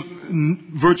probably took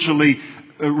virtually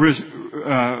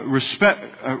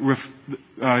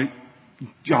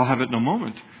I'll have it in a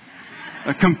moment.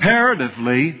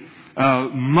 Comparatively,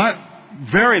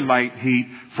 very light heat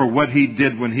for what he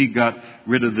did when he got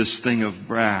rid of this thing of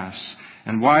brass.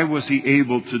 And why was he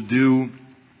able to do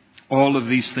all of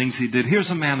these things he did? Here's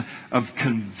a man of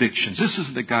convictions. This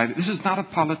is not a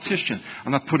politician.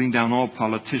 I'm not putting down all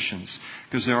politicians,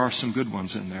 because there are some good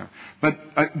ones in there.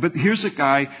 But here's a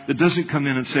guy that doesn't come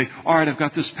in and say, all right, I've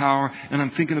got this power, and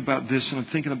I'm thinking about this, and I'm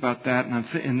thinking about that,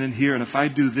 and then here, and if I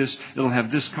do this, it'll have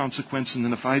this consequence, and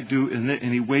then if I do,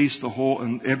 and he weighs the whole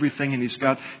and everything, and he's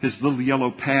got his little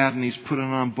yellow pad, and he's putting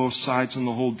it on both sides and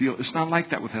the whole deal. It's not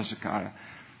like that with Hezekiah.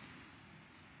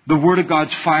 The Word of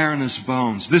God's fire in his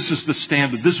bones. This is the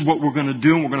standard. This is what we're going to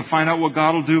do, and we're going to find out what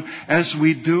God will do as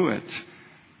we do it.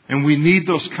 And we need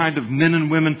those kind of men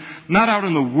and women, not out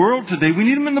in the world today. We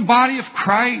need them in the body of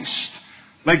Christ.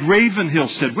 Like Ravenhill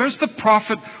said, where's the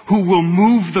prophet who will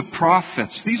move the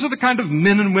prophets? These are the kind of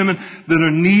men and women that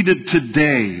are needed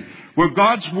today. Where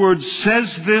God's Word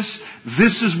says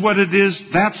this is what it is,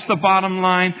 that's the bottom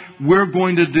line, we're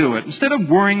going to do it. Instead of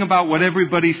worrying about what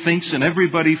everybody thinks and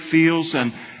everybody feels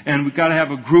and we've got to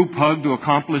have a group hug to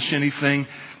accomplish anything,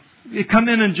 you come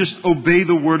in and just obey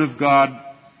the Word of God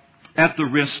at the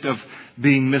risk of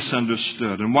being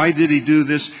misunderstood. And why did he do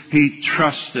this? He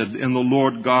trusted in the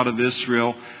Lord God of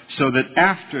Israel, so that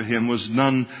after him was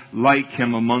none like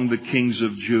him among the kings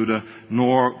of Judah,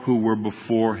 nor who were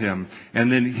before him. And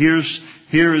then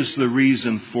here is the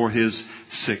reason for his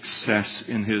success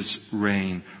in his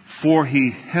reign. For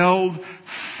he held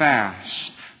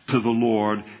fast to the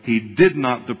Lord. He did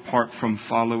not depart from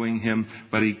following him,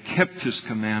 but he kept his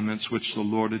commandments, which the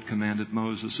Lord had commanded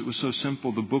Moses. It was so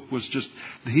simple. The book was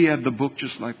he had the book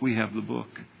just like we have the book.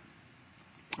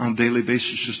 On a daily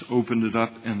basis, just opened it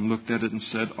up and looked at it and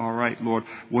said, all right, Lord,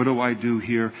 what do I do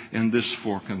here in this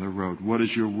fork in the road? What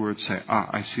does your word say?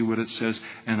 I see what it says,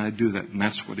 and I do that. And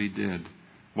that's what he did.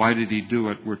 Why did he do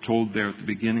it? We're told there at the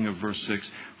beginning of verse 6,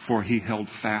 for he held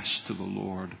fast to the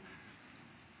Lord.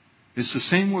 It's the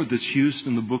same word that's used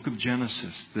in the book of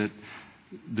Genesis that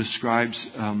describes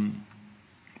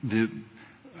the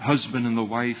husband and the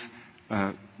wife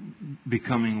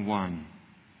becoming one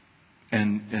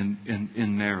and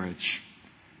in marriage.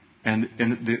 And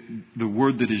the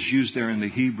word that is used there in the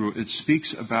Hebrew, it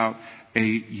speaks about a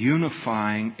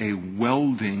unifying, a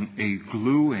welding, a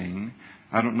gluing.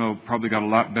 I don't know, probably got a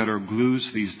lot better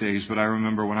glues these days, but I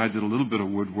remember when I did a little bit of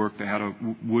woodwork, they had a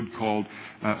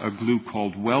glue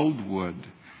called weld wood.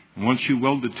 And once you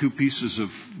welded two pieces of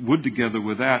wood together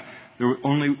with that, there were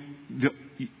only the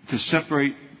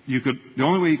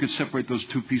only way you could separate those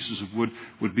two pieces of wood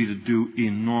would be to do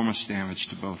enormous damage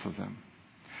to both of them.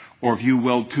 Or if you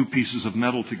weld two pieces of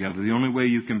metal together, the only way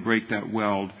you can break that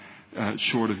weld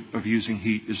short of using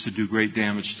heat, is to do great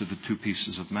damage to the two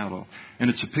pieces of metal. And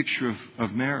it's a picture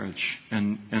of marriage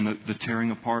and the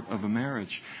tearing apart of a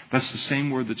marriage. That's the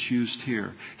same word that's used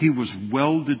here. He was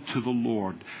welded to the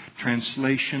Lord.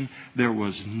 Translation, there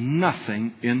was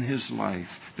nothing in his life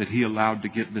that he allowed to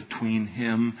get between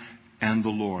him and the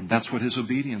Lord. That's what his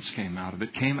obedience came out of.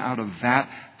 It came out of that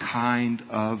kind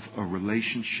of a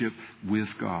relationship with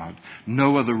God.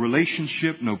 No other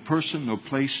relationship, no person, no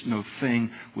place, no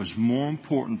thing was more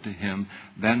important to him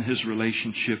than his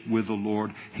relationship with the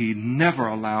Lord. He never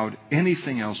allowed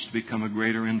anything else to become a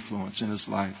greater influence in his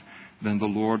life than the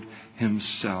Lord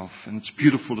himself. And it's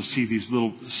beautiful to see these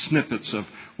little snippets of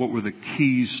what were the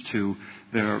keys to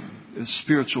their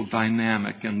spiritual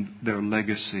dynamic and their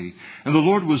legacy. And the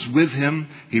Lord was with him.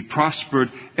 He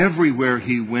prospered everywhere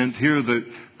he went. Here are the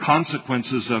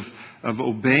consequences of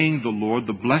obeying the Lord,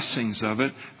 the blessings of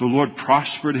it. The Lord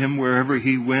prospered him wherever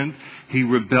he went. He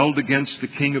rebelled against the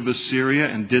king of Assyria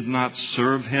and did not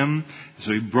serve him.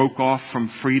 So he broke off from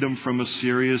freedom from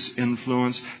Assyria's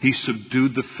influence. He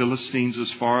subdued the Philistines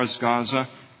as far as Gaza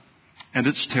and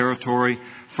its territory,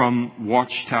 from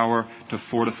watchtower to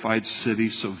fortified city.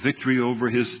 So victory over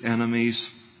his enemies.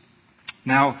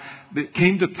 Now, it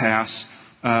came to pass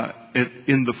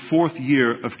in the 4th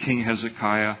year of King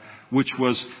Hezekiah, which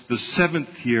was the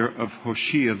 7th year of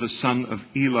Hoshea, the son of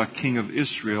Elah, king of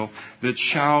Israel, that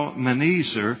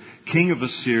Shalmaneser, king of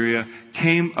Assyria,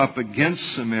 came up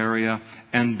against Samaria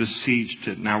and besieged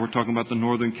it. Now we're talking about the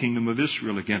northern kingdom of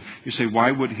Israel again. You say,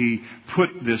 why would he put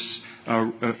this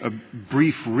a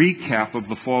brief recap of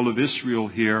the fall of Israel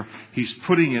here? He's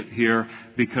putting it here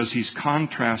because he's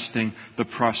contrasting the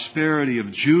prosperity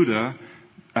of Judah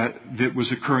that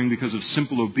was occurring because of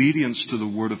simple obedience to the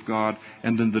Word of God,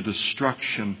 and then the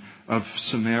destruction of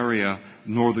Samaria,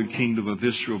 northern kingdom of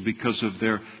Israel, because of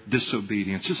their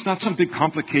disobedience. It's not some big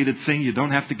complicated thing. You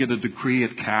don't have to get a degree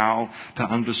at Cal to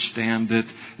understand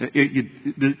it.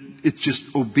 It's just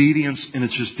obedience, and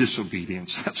it's just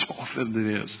disobedience. That's all that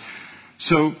it is.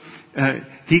 So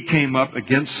he came up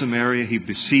against Samaria, he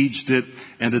besieged it,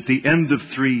 and at the end of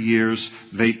 3 years,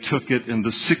 they took it. In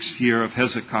the 6th year of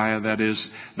Hezekiah, that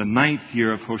is, the 9th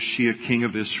year of Hoshea, king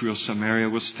of Israel, Samaria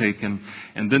was taken.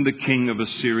 And then the king of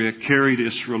Assyria carried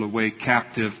Israel away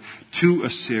captive to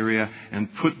Assyria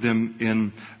and put them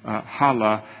in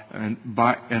Hala and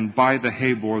by the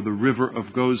Habor, the river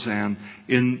of Gozan,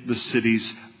 in the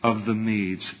cities of the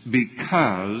Medes,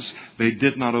 because they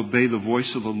did not obey the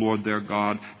voice of the Lord their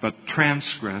God, but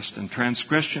transgressed. And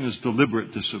transgression is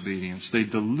deliberate disobedience. They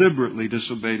deliberately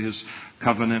disobeyed his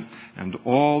covenant and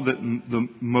all that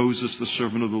Moses, the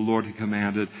servant of the Lord, had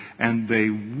commanded, and they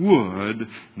would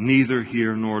neither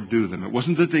hear nor do them. It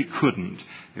wasn't that they couldn't.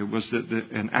 It was that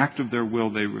an act of their will,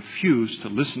 they refused to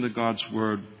listen to God's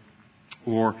word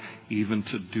or even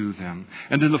to do them.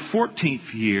 And in the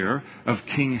 14th year of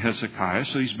King Hezekiah,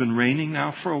 so he's been reigning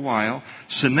now for a while,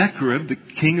 Sennacherib, the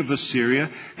king of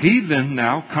Assyria, he then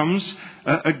now comes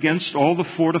against all the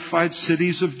fortified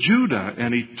cities of Judah,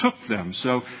 and he took them.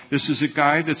 So this is a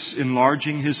guy that's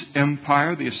enlarging his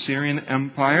empire, the Assyrian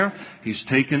empire. He's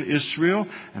taken Israel,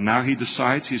 and now he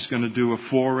decides he's going to do a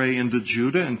foray into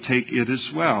Judah and take it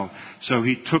as well. So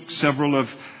he took several of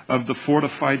the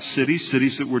fortified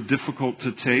cities that were difficult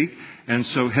to take. And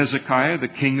so Hezekiah, the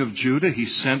king of Judah, he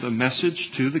sent a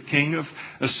message to the king of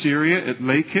Assyria at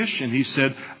Lachish, and he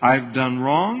said, I've done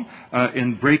wrong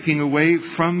in breaking away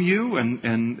from you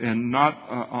and not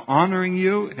honoring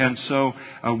you. And so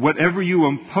whatever you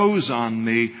impose on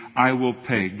me, I will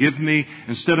pay. Give me,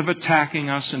 instead of attacking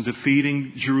us and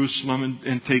defeating Jerusalem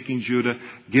and taking Judah,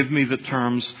 give me the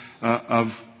terms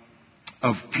of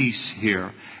peace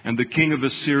here. And the king of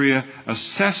Assyria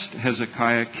assessed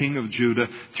Hezekiah, king of Judah,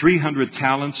 300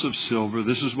 talents of silver.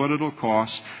 This is what it'll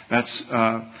cost. That's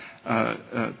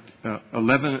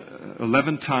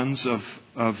 11 tons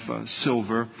of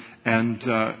silver, and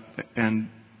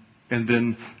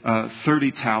then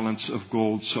 30 talents of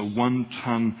gold, so 1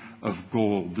 ton of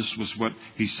gold. This was what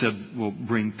he said will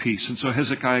bring peace. And so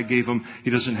Hezekiah gave him, he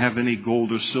doesn't have any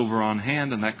gold or silver on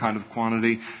hand in that kind of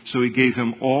quantity, so he gave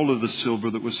him all of the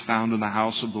silver that was found in the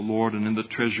house of the Lord and in the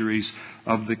treasuries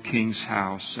of the king's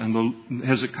house. And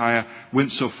Hezekiah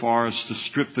went so far as to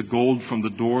strip the gold from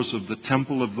the doors of the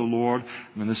temple of the Lord.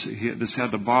 I mean, this had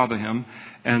to bother him.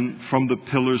 And from the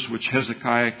pillars which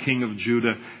Hezekiah, king of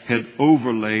Judah, had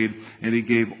overlaid, and he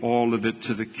gave all of it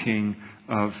to the king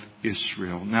of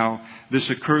Israel. Now, this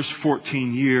occurs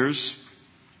 14 years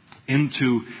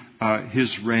into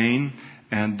his reign,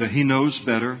 and he knows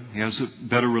better. He has a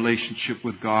better relationship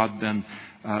with God than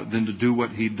to do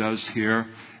what he does here.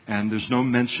 And there's no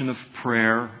mention of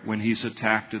prayer when he's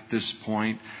attacked at this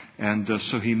point. And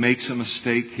so he makes a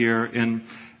mistake here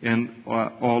in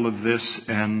all of this,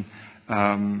 and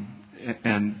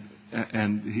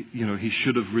he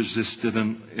should have resisted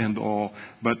and all,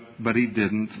 but he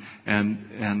didn't,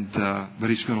 but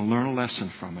he's going to learn a lesson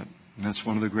from it. And that's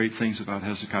one of the great things about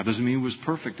Hezekiah. Doesn't mean he was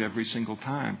perfect every single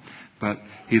time, but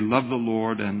he loved the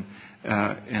Lord, and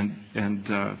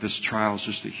this trial is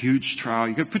just a huge trial.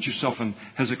 You got to put yourself in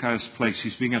Hezekiah's place.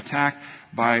 He's being attacked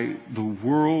by the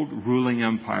world ruling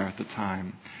empire at the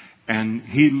time. And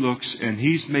he looks, and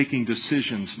he's making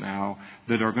decisions now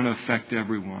that are going to affect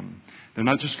everyone. They're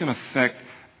not just going to affect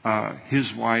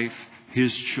his wife,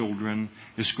 his children.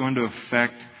 It's going to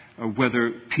affect whether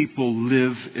people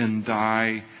live and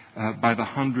die by the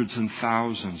hundreds and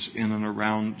thousands in and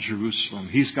around Jerusalem.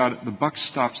 The buck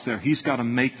stops there. He's got to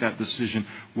make that decision.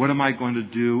 What am I going to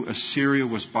do? Assyria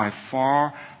was by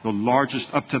far the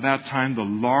largest, up to that time, the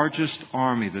largest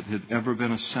army that had ever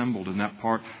been assembled in that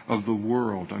part of the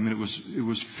world. I mean, it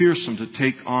was fearsome to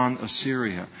take on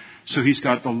Assyria. So he's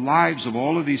got the lives of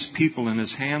all of these people in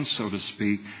his hands, so to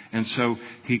speak. And so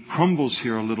he crumbles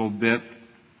here a little bit.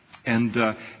 And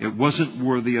it wasn't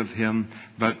worthy of him,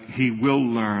 but he will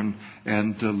learn,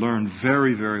 and learn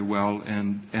very, very well.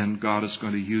 And God is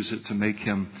going to use it to make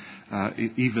him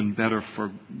even better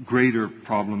for greater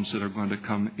problems that are going to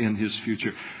come in his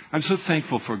future. I'm so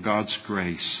thankful for God's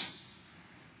grace.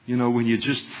 You know, when you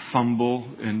just fumble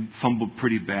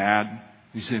pretty bad,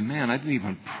 you say, man, I didn't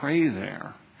even pray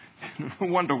there. I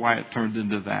wonder why it turned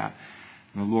into that.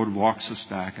 And the Lord walks us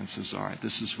back and says, all right,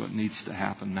 this is what needs to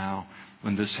happen now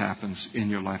when this happens in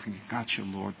your life. And gotcha,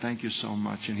 Lord. Thank you so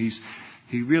much. And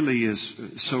he really is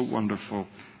so wonderful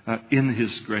in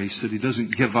his grace that he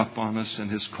doesn't give up on us and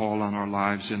his call on our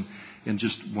lives in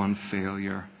just one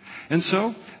failure. And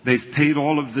so they've paid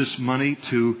all of this money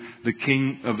to the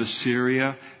king of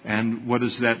Assyria. And what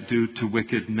does that do to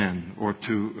wicked men, or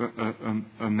to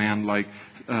a man like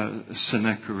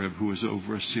Sennacherib, who was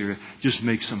over Assyria? Just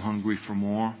makes them hungry for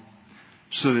more.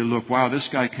 So they look, wow, this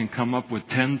guy can come up with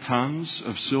 10 tons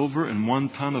of silver and 1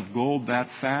 ton of gold that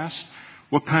fast.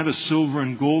 What kind of silver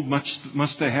and gold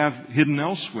must they have hidden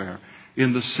elsewhere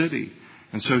in the city?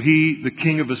 And so the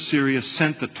king of Assyria,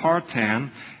 sent the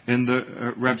Tartan and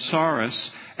the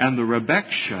Rabsaris and the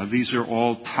Rebekah. These are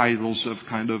all titles of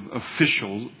kind of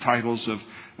official titles of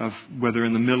whether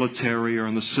in the military or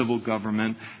in the civil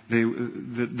government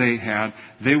that they had.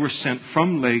 They were sent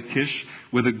from Lachish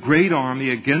with a great army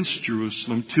against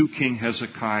Jerusalem to King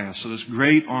Hezekiah. So this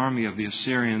great army of the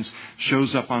Assyrians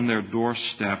shows up on their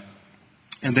doorstep.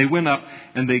 And they went up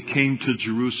and they came to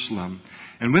Jerusalem.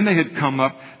 And when they had come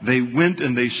up, they went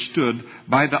and they stood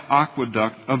by the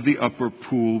aqueduct of the upper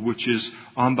pool, which is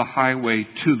on the highway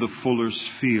to the fuller's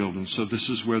field. And so this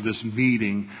is where this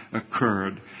meeting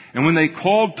occurred. And when they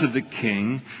called to the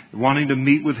king, wanting to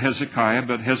meet with Hezekiah,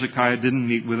 but Hezekiah didn't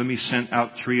meet with him, he sent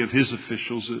out 3 of his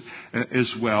officials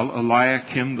as well.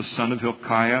 Eliakim, the son of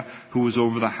Hilkiah, who was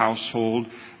over the household,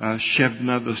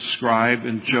 Shebna, the scribe,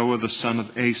 and Joah, the son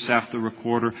of Asaph, the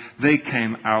recorder. They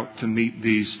came out to meet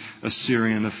these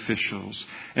Assyrian officials.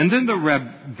 And then the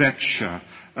Rebekah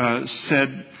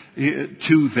said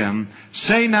to them,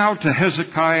 say now to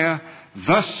Hezekiah,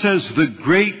 thus says the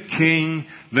great king,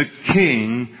 the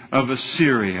king of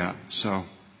Assyria. So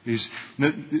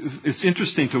it's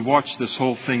interesting to watch this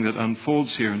whole thing that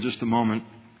unfolds here in just a moment.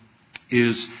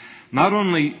 Is not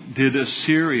only did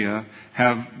Assyria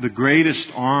have the greatest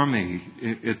army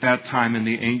at that time in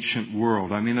the ancient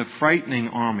world, I mean a frightening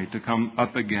army to come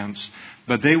up against,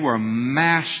 but they were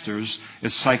masters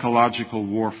at psychological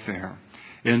warfare.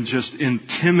 And just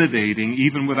intimidating,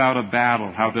 even without a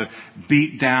battle, how to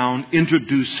beat down,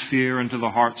 introduce fear into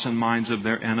the hearts and minds of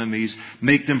their enemies,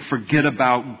 make them forget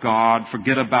about God,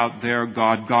 forget about their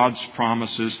God, God's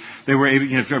promises. They were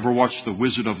able, if you ever watched The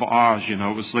Wizard of Oz, it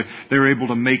was like they were able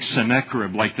to make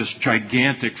Sennacherib like this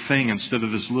gigantic thing instead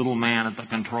of this little man at the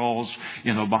controls,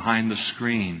 behind the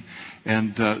screen.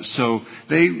 And so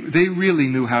they really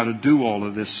knew how to do all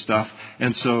of this stuff.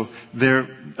 And so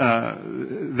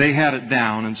they had it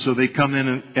down. And so they come in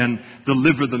and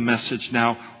deliver the message.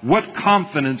 Now, what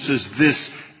confidence is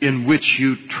this in which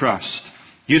you trust?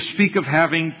 You speak of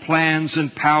having plans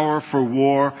and power for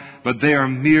war, but they are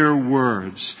mere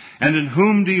words. And in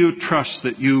whom do you trust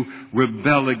that you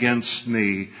rebel against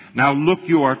me? Now look,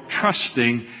 you are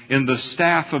trusting in the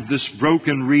staff of this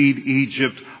broken reed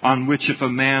Egypt, on which if a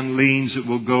man leans, it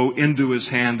will go into his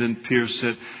hand and pierce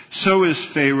it. So is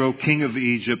Pharaoh, king of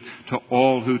Egypt, to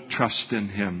all who trust in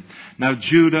him. Now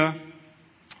Judah,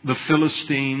 the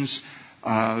Philistines,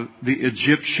 The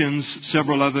Egyptians,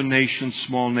 several other nations,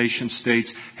 small nation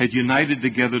states, had united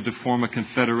together to form a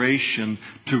confederation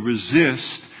to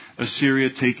resist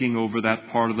Assyria taking over that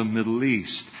part of the Middle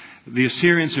East. The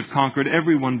Assyrians have conquered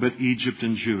everyone but Egypt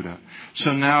and Judah.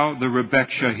 So now the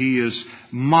Rebekah, he is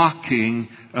mocking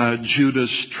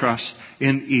Judah's trust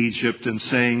in Egypt and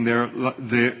saying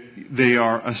they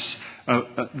are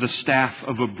the staff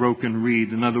of a broken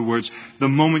reed. In other words, the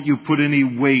moment you put any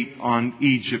weight on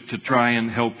Egypt to try and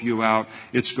help you out,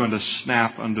 it's going to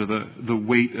snap under the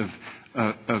weight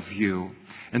of you.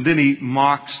 And then he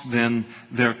mocks then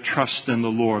their trust in the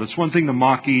Lord. It's one thing to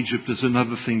mock Egypt. It's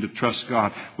another thing to trust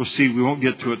God. We'll see. We won't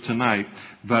get to it tonight,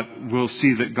 but we'll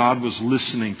see that God was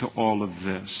listening to all of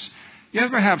this. You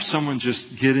ever have someone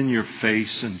just get in your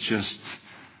face and just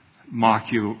mock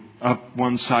you up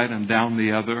one side and down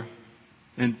the other?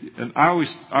 And I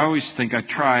always think I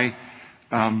try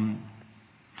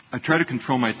to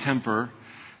control my temper,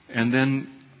 and then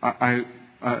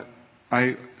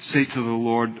I say to the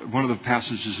Lord, one of the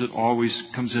passages that always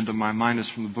comes into my mind is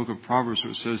from the book of Proverbs,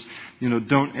 where it says,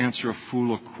 don't answer a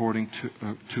fool according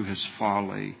to his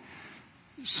folly.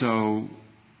 So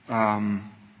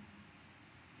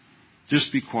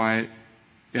just be quiet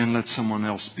and let someone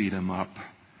else beat him up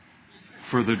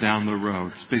further down the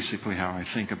road. It's basically how I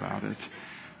think about it.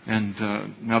 And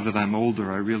now that I'm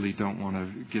older, I really don't want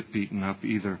to get beaten up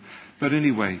either. But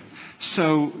anyway,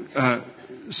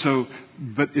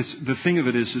 but it's the thing of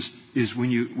it is when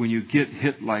you get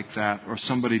hit like that, or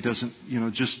somebody doesn't,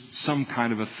 just some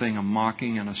kind of a thing, a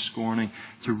mocking and a scorning,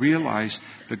 to realize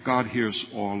that God hears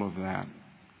all of that,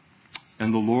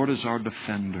 and the Lord is our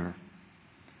defender.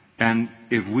 And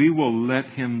if we will let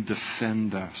Him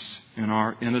defend us in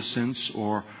our innocence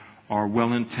or our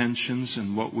well-intentions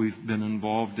and what we've been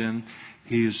involved in,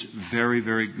 He is very,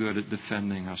 very good at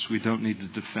defending us. We don't need to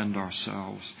defend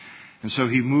ourselves. And so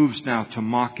He moves now to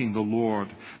mocking the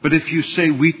Lord. But if you say,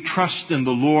 we trust in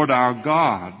the Lord our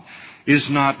God,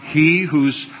 is not He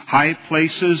whose high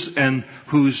places and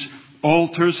whose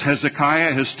altars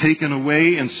Hezekiah has taken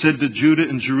away and said to Judah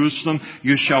and Jerusalem,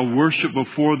 you shall worship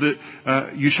before this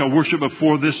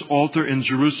altar in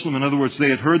Jerusalem. In other words, they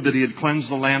had heard that he had cleansed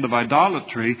the land of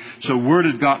idolatry, so word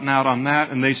had gotten out on that,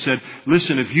 and they said,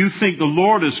 listen, if you think the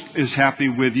Lord is happy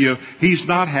with you, He's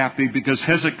not happy, because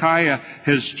Hezekiah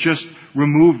has just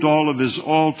removed all of his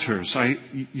altars.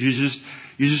 You just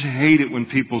hate it when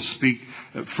people speak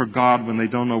for God when they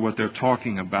don't know what they're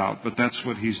talking about. But that's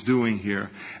what he's doing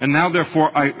here. And now,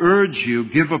 therefore, I urge you,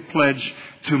 give a pledge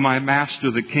to my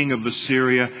master, the king of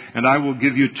Assyria, and I will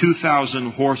give you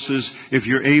 2,000 horses if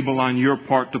you're able on your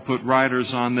part to put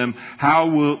riders on them.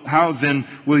 How then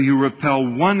will you repel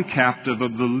one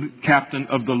captain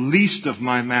of the least of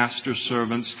my master's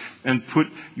servants and put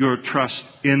your trust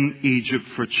in Egypt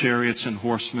for chariots and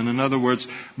horsemen? In other words,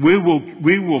 we will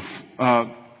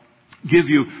give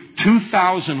you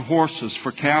 2,000 horses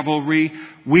for cavalry.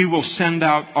 We will send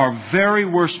out our very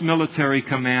worst military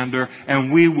commander,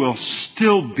 and we will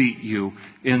still beat you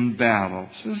in battle.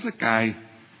 So this is a guy,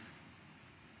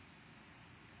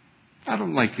 I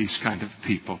don't like these kind of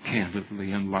people,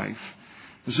 candidly, in life.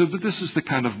 But this is the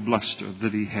kind of bluster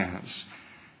that he has.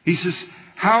 He says,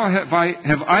 how have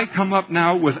I come up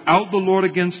now without the Lord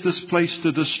against this place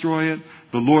to destroy it?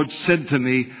 The Lord said to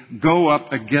me, go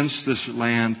up against this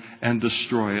land and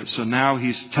destroy it. So now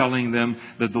he's telling them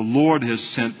that the Lord has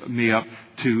sent me up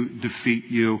to defeat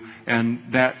you.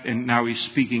 And now he's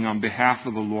speaking on behalf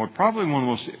of the Lord. Probably one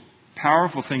of the most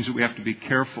powerful things that we have to be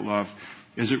careful of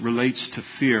as it relates to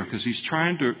fear, because he's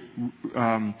trying to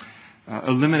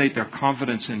eliminate their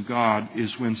confidence in God,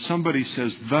 is when somebody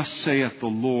says, thus saith the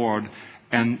Lord,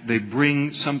 and they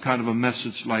bring some kind of a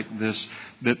message like this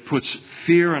that puts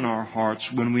fear in our hearts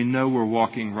when we know we're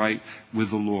walking right with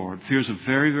the Lord. Fear is a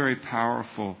very, very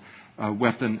powerful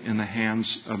weapon in the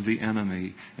hands of the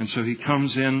enemy. And so he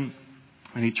comes in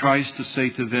and he tries to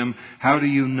say to them, how do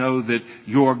you know that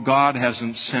your God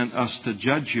hasn't sent us to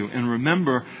judge you? And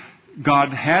remember,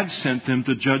 God had sent them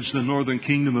to judge the northern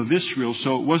kingdom of Israel,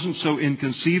 so it wasn't so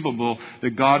inconceivable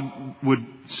that God would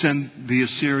send the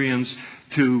Assyrians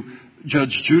to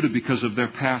judge Judah because of their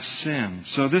past sin.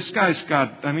 So this guy's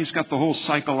he's got the whole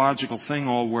psychological thing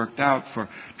all worked out for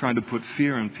trying to put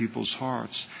fear in people's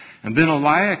hearts. And then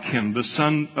Eliakim, the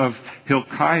son of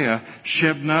Hilkiah,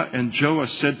 Shebna, and Joah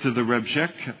said to the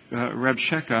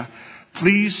Rabshakeh,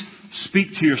 Please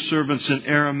speak to your servants in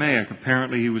Aramaic.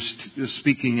 Apparently he was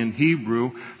speaking in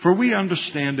Hebrew, for we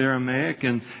understand Aramaic,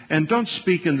 and don't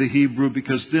speak in the Hebrew,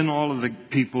 because then all of the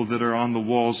people that are on the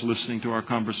walls listening to our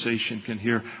conversation can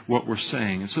hear what we're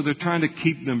saying. And so they're trying to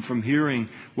keep them from hearing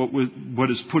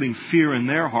what is putting fear in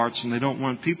their hearts, and they don't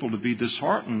want people to be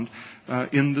disheartened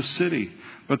in the city.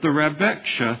 But the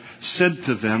Rabbekshah said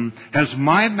to them, has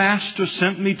my master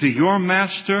sent me to your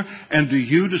master and to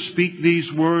you to speak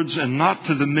these words, and not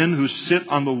to the men who sit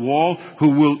on the wall,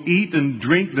 who will eat and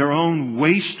drink their own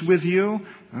waste with you?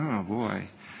 Oh, boy.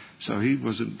 So he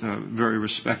wasn't very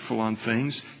respectful on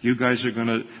things. You guys are going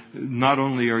to, not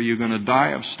only are you going to die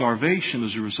of starvation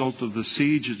as a result of the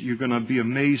siege, you're going to be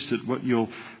amazed at what you'll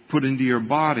put into your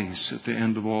bodies at the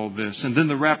end of all this. And then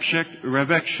the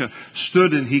Rabbekshah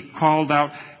stood and he called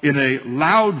out in a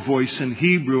loud voice in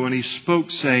Hebrew, and he spoke,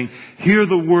 saying, hear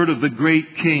the word of the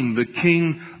great king, the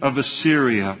king of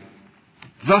Assyria.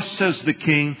 Thus says the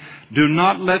king, do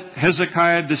not let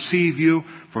Hezekiah deceive you,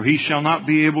 for he shall not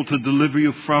be able to deliver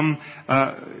you from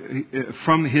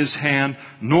his hand,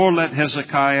 nor let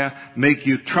Hezekiah make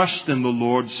you trust in the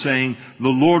Lord, saying, the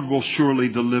Lord will surely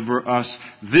deliver us.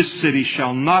 This city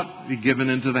shall not be given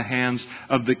into the hands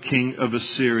of the king of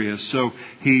Assyria. So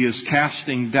he is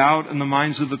casting doubt in the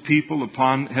minds of the people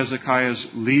upon Hezekiah's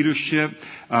leadership.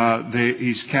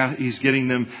 He's getting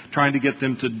them, trying to get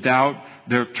them to doubt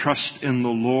their trust in the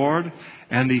Lord.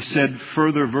 And he said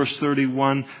further, verse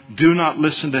 31, do not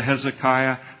listen to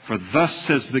Hezekiah, for thus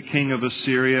says the king of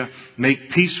Assyria,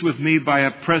 make peace with me by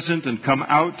a present and come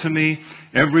out to me.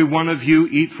 Every one of you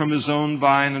eat from his own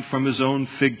vine and from his own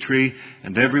fig tree,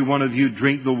 and every one of you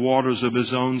drink the waters of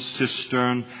his own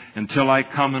cistern, until I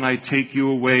come and I take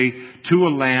you away to a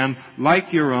land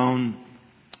like your own,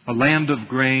 a land of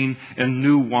grain and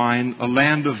new wine, a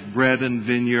land of bread and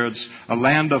vineyards, a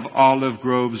land of olive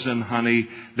groves and honey,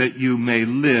 that you may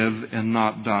live and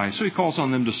not die. So he calls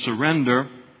on them to surrender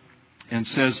and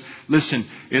says, listen,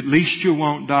 at least you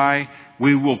won't die.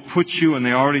 We will put you, and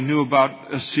they already knew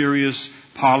about Assyria's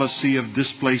policy of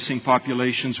displacing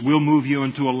populations. We'll move you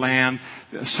into a land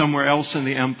somewhere else in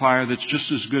the empire that's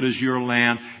just as good as your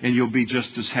land, and you'll be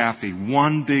just as happy.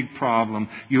 One big problem,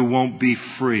 you won't be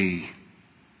free.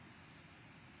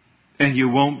 And you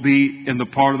won't be in the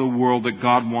part of the world that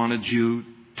God wanted you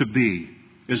to be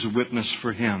as a witness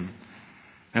for Him.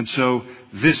 And so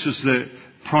this is the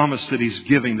promise that He's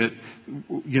giving, that,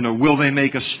 will they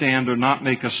make a stand or not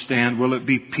make a stand? Will it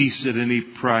be peace at any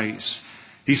price?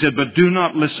 He said, but do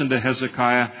not listen to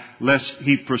Hezekiah, lest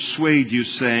he persuade you,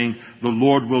 saying, the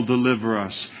Lord will deliver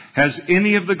us. Has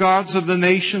any of the gods of the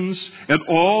nations at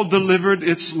all delivered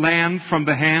its land from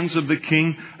the hands of the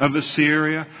king of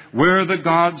Assyria? Where are the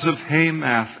gods of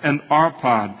Hamath and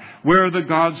Arpad? Where are the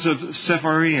gods of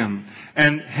Sepharvaim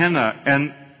and Hena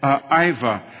and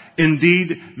Ivah?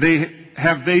 Indeed,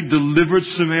 have they delivered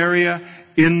Samaria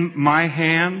in my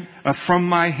hand, from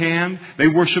my hand? They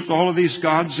worshipped all of these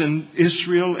gods in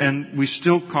Israel, and we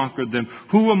still conquered them.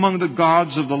 Who among the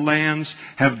gods of the lands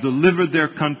have delivered their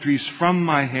countries from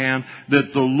my hand,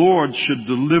 that the Lord should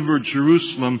deliver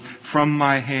Jerusalem from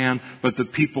my hand? But the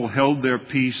people held their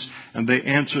peace, and they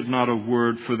answered not a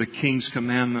word, for the king's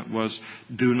commandment was,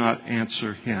 do not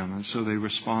answer him. And so they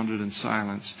responded in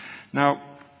silence. Now,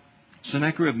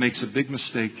 Sennacherib makes a big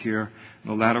mistake here in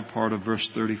the latter part of verse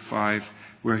 35,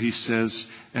 where he says,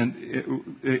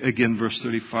 and again verse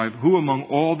 35, who among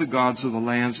all the gods of the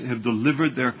lands have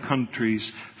delivered their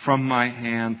countries from my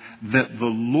hand, that the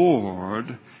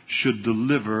Lord should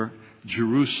deliver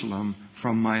Jerusalem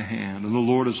from my hand? And the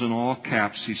Lord is in all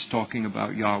caps. He's talking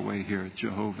about Yahweh here,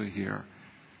 Jehovah here.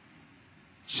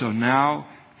 So now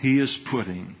he is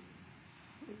putting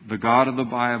the God of the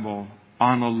Bible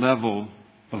on a level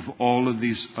of all of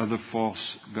these other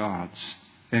false gods.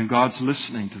 And God's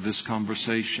listening to this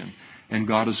conversation. And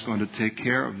God is going to take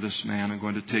care of this man and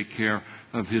going to take care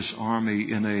of his army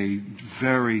in a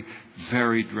very,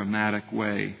 very dramatic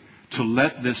way, to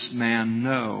let this man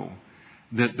know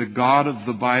that the God of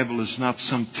the Bible is not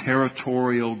some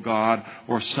territorial God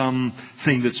or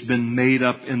something that's been made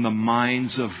up in the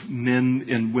minds of men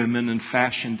and women and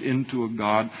fashioned into a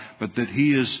God, but that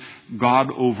He is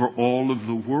God over all of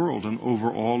the world and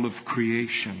over all of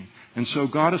creation. And so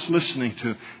God is listening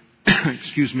to,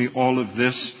 all of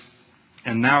this.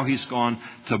 And now He's gone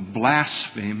to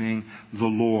blaspheming the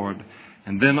Lord.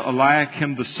 And then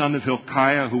Eliakim, the son of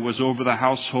Hilkiah, who was over the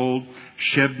household,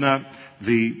 Shebna,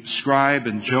 the scribe,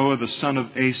 and Joah, the son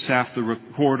of Asaph, the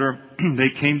recorder, they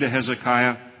came to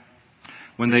Hezekiah.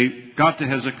 When they got to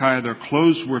Hezekiah, their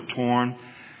clothes were torn.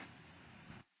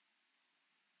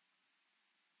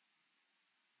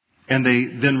 And they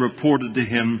then reported to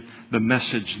him the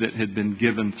message that had been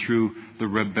given through the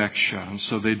Rebekah. And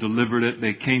so they delivered it.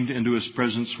 They came into his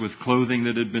presence with clothing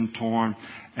that had been torn.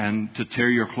 And to tear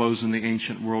your clothes in the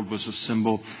ancient world was a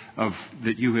symbol of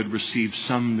that you had received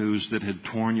some news that had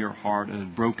torn your heart and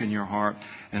had broken your heart.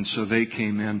 And so they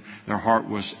came in. Their heart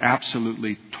was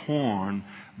absolutely torn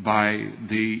by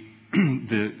the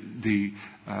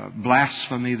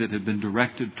blasphemy that had been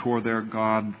directed toward their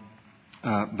God,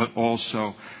 but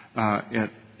also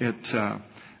at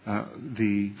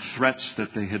the threats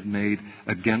that they had made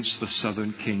against the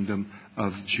southern kingdom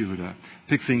of Judah.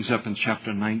 Pick things up in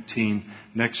chapter 19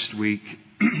 next week.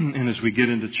 And as we get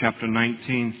into chapter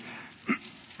 19,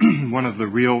 one of the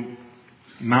real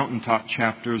mountaintop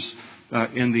chapters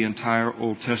in the entire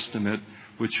Old Testament,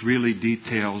 which really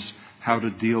details how to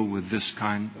deal with this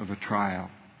kind of a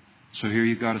trial. So here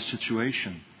you've got a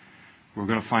situation. We're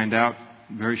going to find out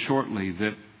very shortly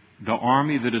that the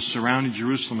army that is surrounding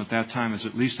Jerusalem at that time is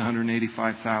at least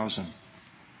 185,000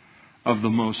 of the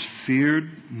most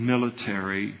feared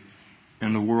military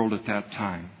in the world at that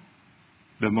time.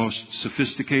 The most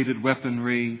sophisticated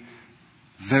weaponry,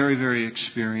 very, very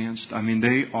experienced. I mean,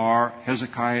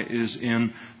 Hezekiah is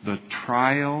in the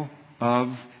trial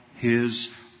of his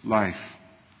life.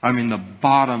 I mean, the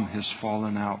bottom has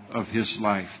fallen out of his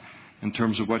life in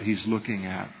terms of what he's looking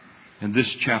at. And this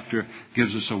chapter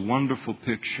gives us a wonderful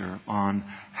picture on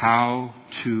how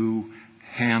to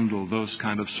handle those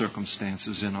kind of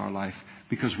circumstances in our life,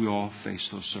 because we all face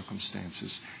those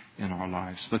circumstances in our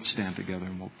lives. Let's stand together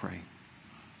and we'll pray.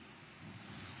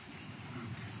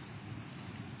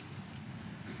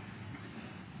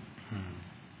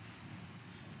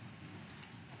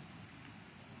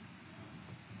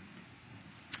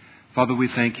 Father, we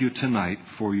thank you tonight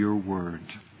for your word.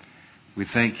 We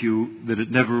thank you that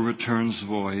it never returns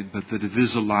void, but that it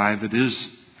is alive, it is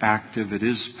active, it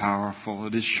is powerful,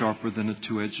 it is sharper than a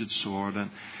two-edged sword, and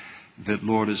that,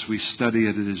 Lord, as we study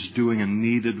it, it is doing a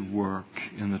needed work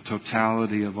in the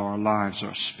totality of our lives,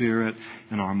 our spirit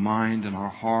and our mind and our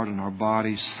heart and our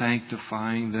body,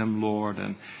 sanctifying them, Lord,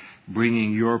 and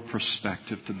bringing your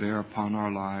perspective to bear upon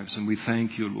our lives. And we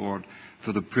thank you, Lord,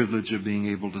 for the privilege of being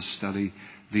able to study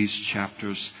these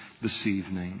chapters this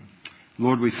evening.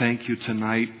 Lord, we thank you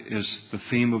tonight as the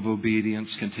theme of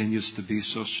obedience continues to be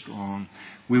so strong.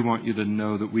 We want you to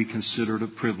know that we consider it a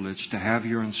privilege to have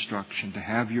your instruction, to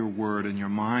have your word and your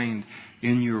mind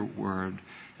in your word,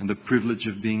 and the privilege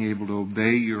of being able to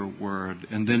obey your word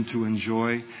and then to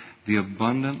enjoy the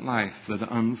abundant life that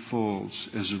unfolds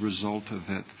as a result of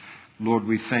it. Lord,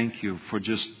 we thank you for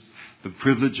just the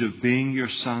privilege of being your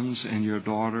sons and your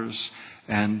daughters,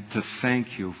 and to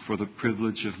thank you for the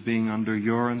privilege of being under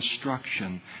your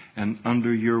instruction and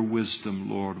under your wisdom,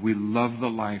 Lord. We love the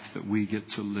life that we get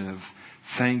to live.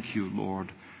 Thank you,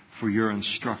 Lord, for your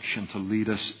instruction to lead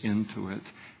us into it.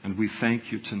 And we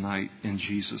thank you tonight in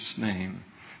Jesus' name.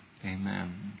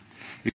 Amen.